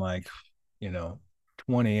something like,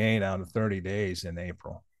 28 out of 30 days in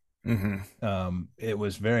April. hmm It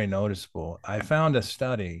was very noticeable. I found a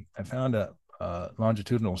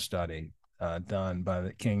longitudinal study done by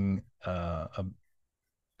the uh,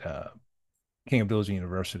 King Abdullah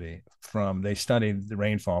University. They studied the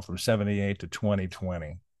rainfall from 78 to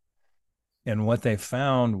 2020. And what they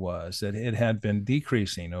found was that it had been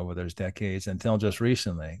decreasing over those decades until just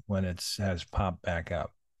recently when it has popped back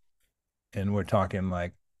up. And we're talking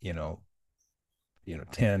like,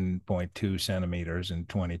 10.2 centimeters in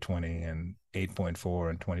 2020 and 8.4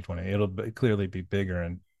 in 2020. Clearly be bigger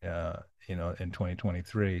in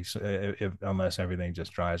 2023. So unless everything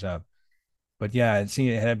just dries up. But yeah,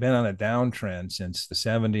 it had been on a downtrend since the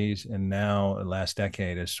 70s, and now the last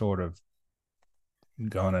decade has sort of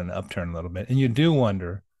gone on an upturn a little bit. And you do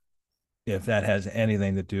wonder if that has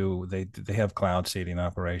anything to do. They have cloud seeding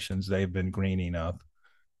operations. They've been greening up.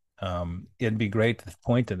 It'd be great to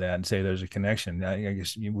point to that and say there's a connection. I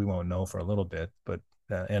guess we won't know for a little bit, but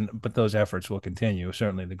those efforts will continue.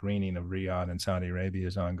 Certainly, the greening of Riyadh and Saudi Arabia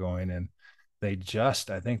is ongoing, and I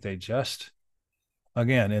think they just,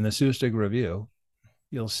 again, in the Sustig review,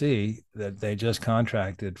 you'll see that they just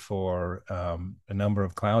contracted for a number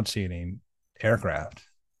of cloud seeding aircraft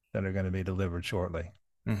that are going to be delivered shortly.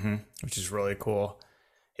 which is really cool.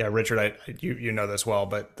 Yeah, Richard, you know this well,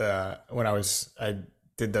 but when I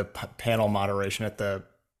did the panel moderation at the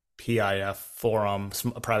PIF forum,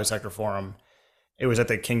 private sector forum. It was at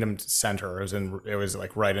the Kingdom Center. It was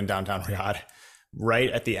like right in downtown Riyadh. Right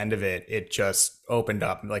at the end of it, it just opened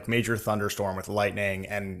up like major thunderstorm with lightning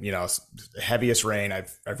and heaviest rain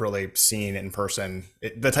I've really seen in person.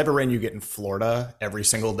 The type of rain you get in Florida every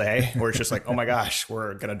single day, where it's just like, oh my gosh,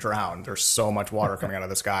 we're gonna drown. There's so much water coming out of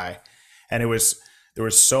the sky, and there was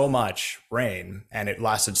so much rain and it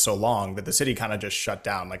lasted so long that the city kind of just shut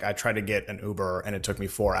down. Like I tried to get an Uber and it took me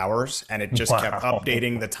 4 hours and it just kept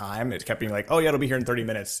updating the time. It kept being like, oh yeah, it'll be here in 30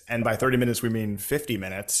 minutes. And by 30 minutes, we mean 50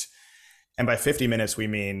 minutes. And by 50 minutes, we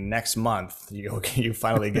mean next month, you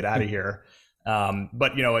finally get out of here.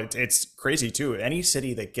 But it's crazy too. Any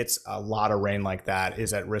city that gets a lot of rain like that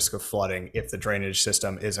is at risk of flooding if the drainage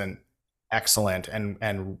system isn't excellent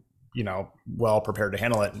and well prepared to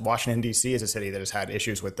handle it. Washington D.C. is a city that has had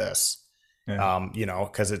issues with this. Yeah.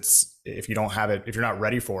 Because if you don't have it, if you're not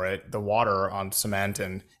ready for it, the water on cement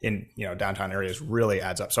and in downtown areas really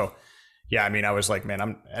adds up. So yeah, I mean, I was like,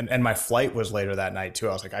 man, and my flight was later that night too.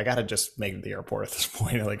 I was like, I gotta just make it to the airport at this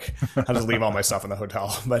point. Like, I'll just leave all my stuff in the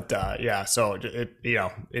hotel. But yeah, so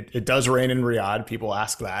it does rain in Riyadh. People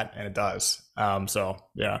ask that, and it does. So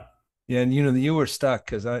yeah. Yeah, and you were stuck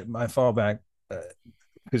because my fallback,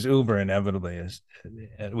 because Uber inevitably is.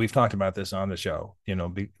 We've talked about this on the show.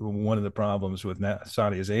 One of the problems with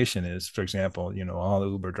Saudization is, for example, all the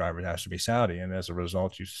Uber drivers has to be Saudi, and as a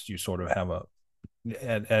result, you sort of have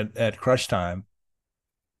at crush time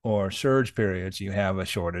or surge periods, you have a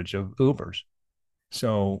shortage of Ubers.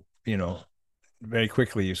 So, very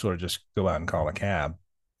quickly you sort of just go out and call a cab.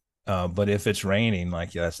 But if it's raining,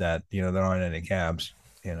 like there aren't any cabs,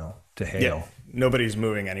 to hail. Yeah, nobody's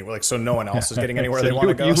moving anywhere. Like, so no one else is getting anywhere so they want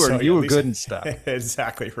to go. You were good and stuff.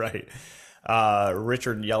 Exactly right.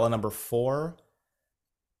 Richard, yellow number 4.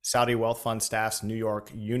 Saudi Wealth Fund staffs New York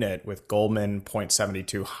unit with Goldman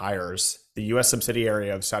 .72 hires. The U.S. subsidiary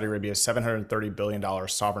of Saudi Arabia's $730 billion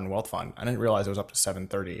sovereign wealth fund. I didn't realize it was up to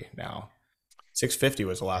 730 now. 650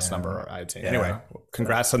 was the last number I'd seen. Yeah. Anyway,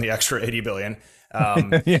 congrats on the extra 80 billion.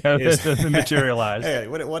 That materialized. Hey,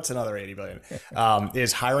 what's another 80 billion?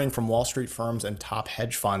 Is hiring from Wall Street firms and top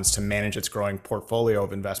hedge funds to manage its growing portfolio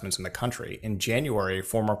of investments in the country. In January,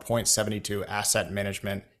 former .72 asset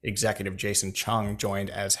management executive Jason Chung joined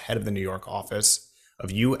as head of the New York office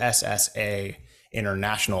of USSA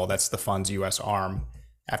International. That's the fund's U.S. arm.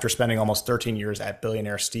 After spending almost 13 years at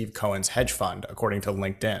billionaire Steve Cohen's hedge fund, according to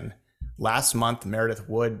LinkedIn. Last month, Meredith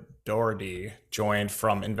Wood Doherty joined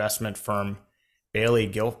from investment firm Bailey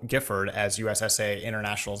Gifford as USSA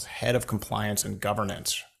International's head of compliance and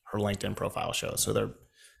governance, her LinkedIn profile shows. So they're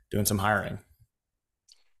doing some hiring.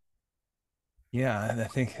 Yeah, I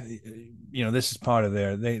think this is part of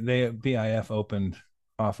they BIF opened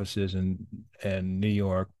offices in New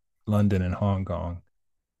York, London, and Hong Kong.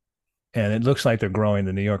 and it looks like they're growing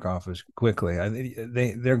the New York office quickly.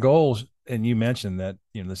 Their goals, and you mentioned that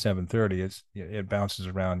the 730, it bounces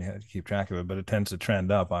around. You have to keep track of it, but it tends to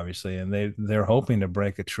trend up, obviously. And they're hoping to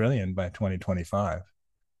break $1 trillion by 2025,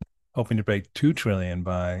 hoping to break 2 trillion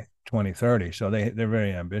by 2030. So they're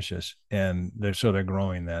very ambitious, and they're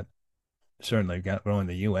growing that. Certainly growing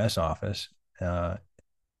the U.S. office. Uh,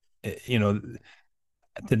 you know,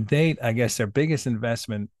 to date, I guess their biggest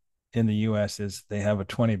investment in the U.S. is they have a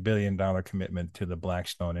 $20 billion commitment to the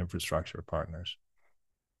Blackstone Infrastructure Partners.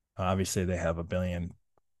 Obviously, they have $1 billion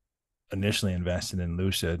initially invested in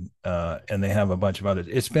Lucid, and they have a bunch of others.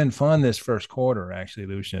 It's been fun this first quarter, actually,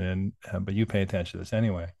 Lucian, and but you pay attention to this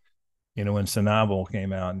anyway. When Sanabel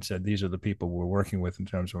came out and said these are the people we're working with in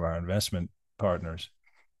terms of our investment partners,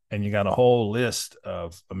 and you got a whole list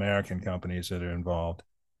of American companies that are involved.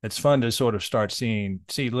 It's fun to sort of see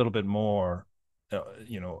a little bit more, of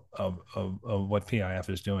what PIF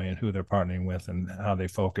is doing and who they're partnering with and how they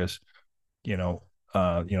focus.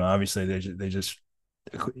 Obviously they just,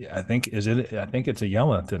 I think it's a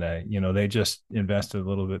Yella today. They just invested a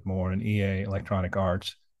little bit more in EA Electronic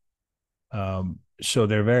Arts. So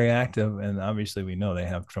they're very active, and obviously we know they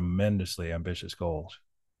have tremendously ambitious goals.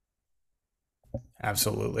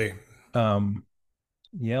 Absolutely.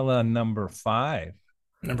 Yella number 5.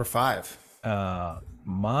 Number 5.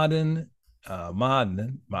 Ma'aden,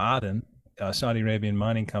 Saudi Arabian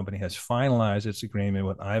mining company, has finalized its agreement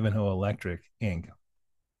with Ivanhoe Electric Inc.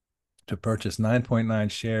 to purchase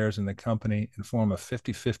 9.9 shares in the company and form a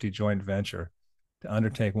 50-50 joint venture to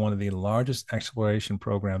undertake one of the largest exploration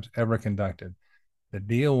programs ever conducted. The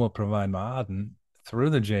deal will provide Ma'aden,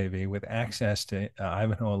 through the JV, with access to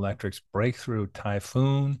Ivanhoe Electric's breakthrough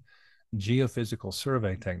Typhoon geophysical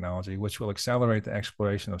survey technology, which will accelerate the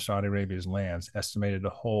exploration of Saudi Arabia's lands, estimated to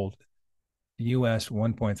hold US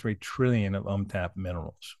 1.3 trillion of untapped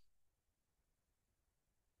minerals.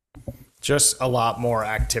 Just a lot more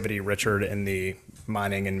activity, Richard, in the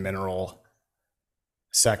mining and mineral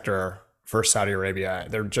sector for Saudi Arabia.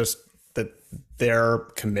 Their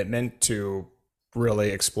commitment to really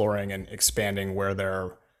exploring and expanding where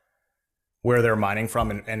they're mining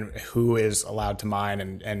from and who is allowed to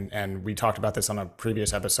mine. And we talked about this on a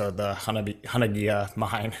previous episode, the Hanagia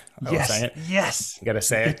mine. Yes. You got to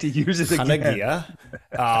say it. To use it Hanagia.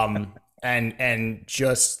 And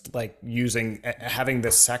just like having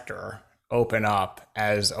this sector open up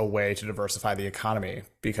as a way to diversify the economy,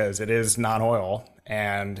 because it is non-oil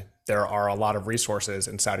and there are a lot of resources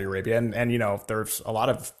in Saudi Arabia. And there's a lot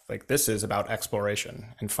of, like, this is about exploration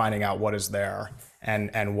and finding out what is there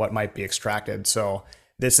and what might be extracted. So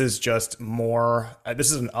this is just more, this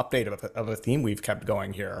is an update of a theme we've kept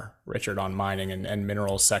going here, Richard, on mining and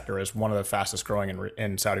minerals sector is one of the fastest growing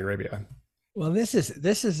in Saudi Arabia. Well, this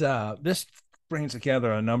brings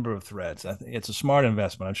together a number of threads. I think it's a smart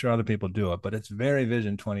investment. I'm sure other people do it, but it's very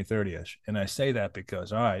Vision 2030-ish. And I say that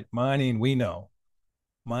because, all right, mining, we know.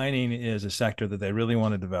 Mining is a sector that they really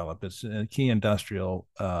want to develop. It's a key industrial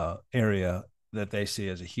area that they see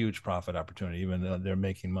as a huge profit opportunity, even though they're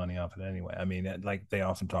making money off it anyway. I mean, like they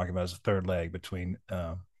often talk about as a third leg between,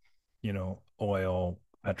 oil,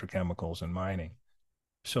 petrochemicals, and mining.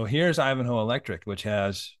 So here's Ivanhoe Electric, which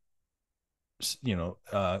has,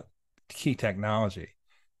 key technology.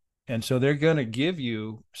 And so they're going to give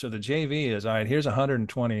you, so the JV is, all right, here's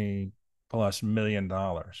 $120 plus million.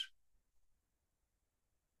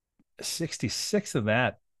 66 of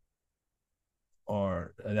that,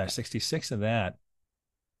 or 66 of that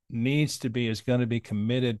is going to be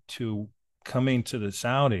committed to coming to the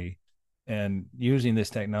Saudi and using this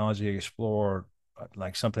technology to explore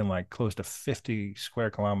like something like close to 50 square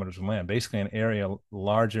kilometers of land, basically an area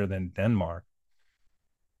larger than Denmark,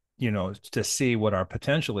 to see what our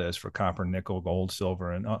potential is for copper, nickel, gold,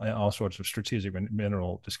 silver, and all sorts of strategic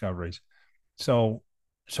mineral discoveries. So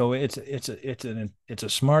it's a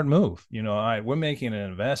smart move. We're making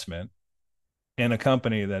an investment in a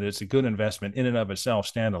company that is a good investment in and of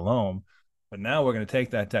itself, standalone. But now we're going to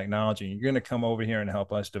take that technology and you're going to come over here and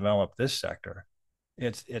help us develop this sector.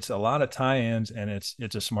 It's a lot of tie-ins, and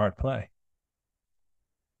it's a smart play.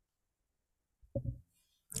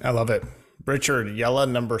 I love it. Richard, Yella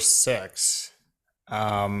number 6.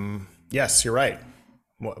 Yes, you're right.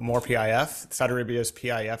 More PIF. Saudi Arabia's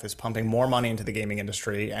PIF is pumping more money into the gaming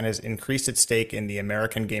industry and has increased its stake in the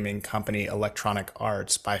American gaming company Electronic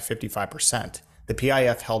Arts by 55%. The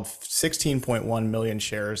PIF held 16.1 million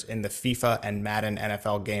shares in the FIFA and Madden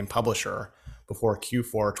NFL game publisher before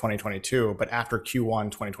Q4 2022, but after Q1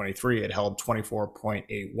 2023, it held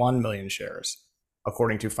 24.81 million shares,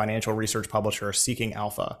 according to financial research publisher Seeking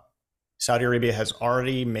Alpha. Saudi Arabia has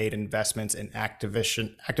already made investments in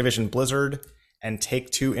Activision Blizzard and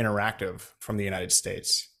Take-Two Interactive from the United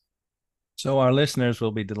States. So our listeners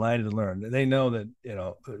will be delighted to learn. They know that,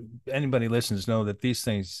 anybody listens know that these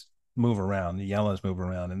things move around. The yellows move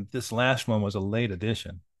around. And this last one was a late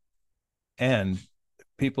edition. And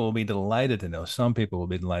people will be delighted to know, some people will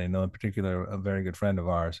be delighted to know, in particular, a very good friend of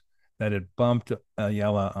ours, that it bumped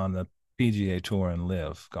Yella on the PGA Tour and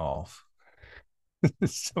Live Golf.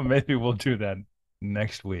 So maybe we'll do that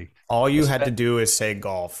next week. All you had to do is say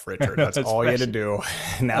golf, Richard. That's all you had to do.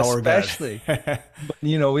 Now we're good. Especially,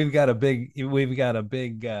 we've got a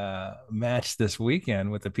big match this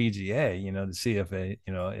weekend with the PGA. To see if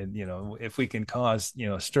if we can cause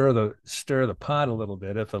stir the pot a little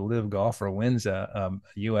bit if a live golfer wins a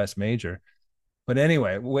U.S. major. But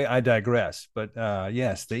anyway, I digress. But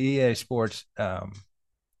yes, the EA Sports.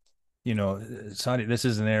 Saudi. This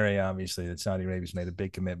is an area, obviously, that Saudi Arabia's made a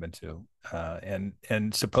big commitment to,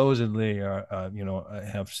 and supposedly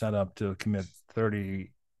have set up to commit $38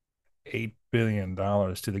 billion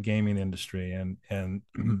to the gaming industry, and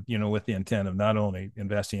with the intent of not only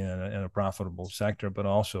investing in a profitable sector, but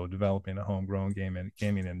also developing a homegrown gaming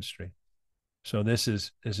industry. So this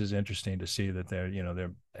is interesting to see that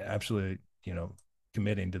they're absolutely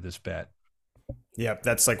committing to this bet. Yeah,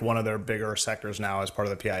 that's like one of their bigger sectors now as part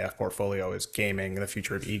of the PIF portfolio is gaming, the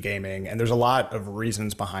future of e-gaming. And there's a lot of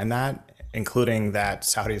reasons behind that, including that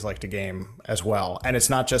Saudis like to game as well. And it's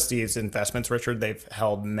not just these investments, Richard. They've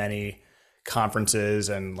held many conferences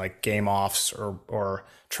and like game offs or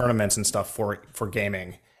tournaments and stuff for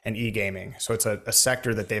gaming and e-gaming. So it's a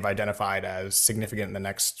sector that they've identified as significant in the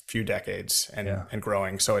next few decades and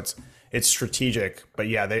growing. So it's strategic. But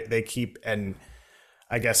yeah, they keep, and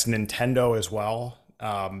I guess Nintendo as well.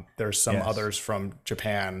 There's some others from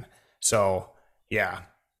Japan. So yeah,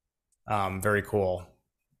 very cool.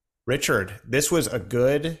 Richard, this was a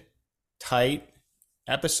good, tight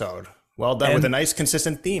episode. Well done, with a nice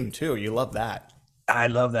consistent theme too. You love that. I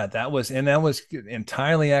love that. That was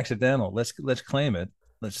entirely accidental. Let's claim it.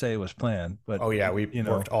 Let's say it was planned. But we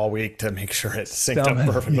worked all week to make sure it synced up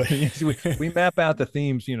perfectly. we map out the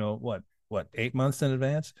themes, what 8 months in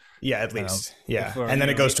advance? Yeah, at least. And then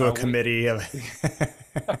it goes to a committee of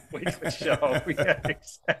weekly show. Yeah,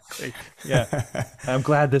 exactly. Yeah, I'm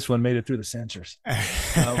glad this one made it through the censors.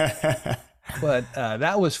 But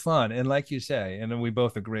that was fun, and like you say, and we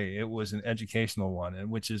both agree, it was an educational one, and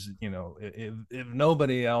which is, if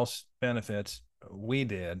nobody else benefits, we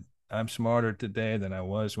did. I'm smarter today than I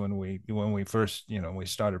was when we first, we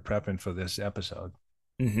started prepping for this episode.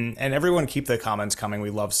 Mm-hmm. And everyone keep the comments coming.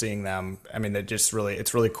 We love seeing them. I mean, it's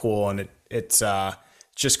really cool. And it's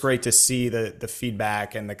just great to see the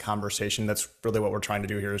feedback and the conversation. That's really what we're trying to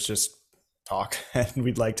do here, is just talk. And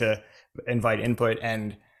we'd like to invite input.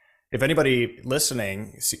 And if anybody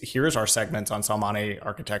listening hears our segments on Salmani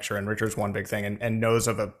Architecture and Richard's One Big Thing and knows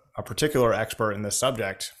of a particular expert in this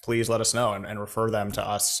subject, please let us know and refer them to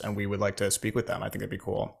us. And we would like to speak with them. I think it'd be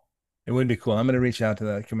cool. It would be cool. I'm going to reach out to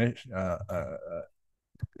the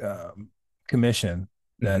commission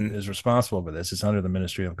that is responsible for this. It's under the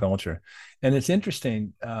Ministry of Culture. And it's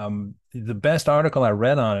interesting. The best article I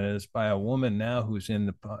read on it is by a woman now who's in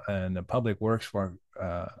the public works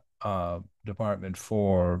department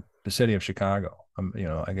for the city of Chicago.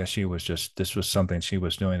 I guess this was something she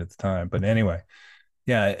was doing at the time. But anyway,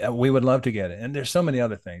 yeah, we would love to get it. And there's so many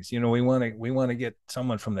other things. We want to get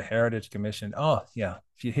someone from the Heritage Commission. Oh yeah,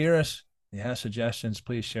 if you hear us, you have suggestions,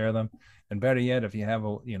 please share them. And better yet, if you have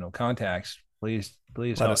contacts, please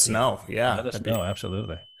let us know. Yeah, let us know.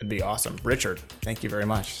 Absolutely, it'd be awesome. Richard, thank you very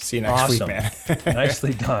much. See you next week, man.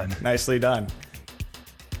 Nicely done. Nicely done.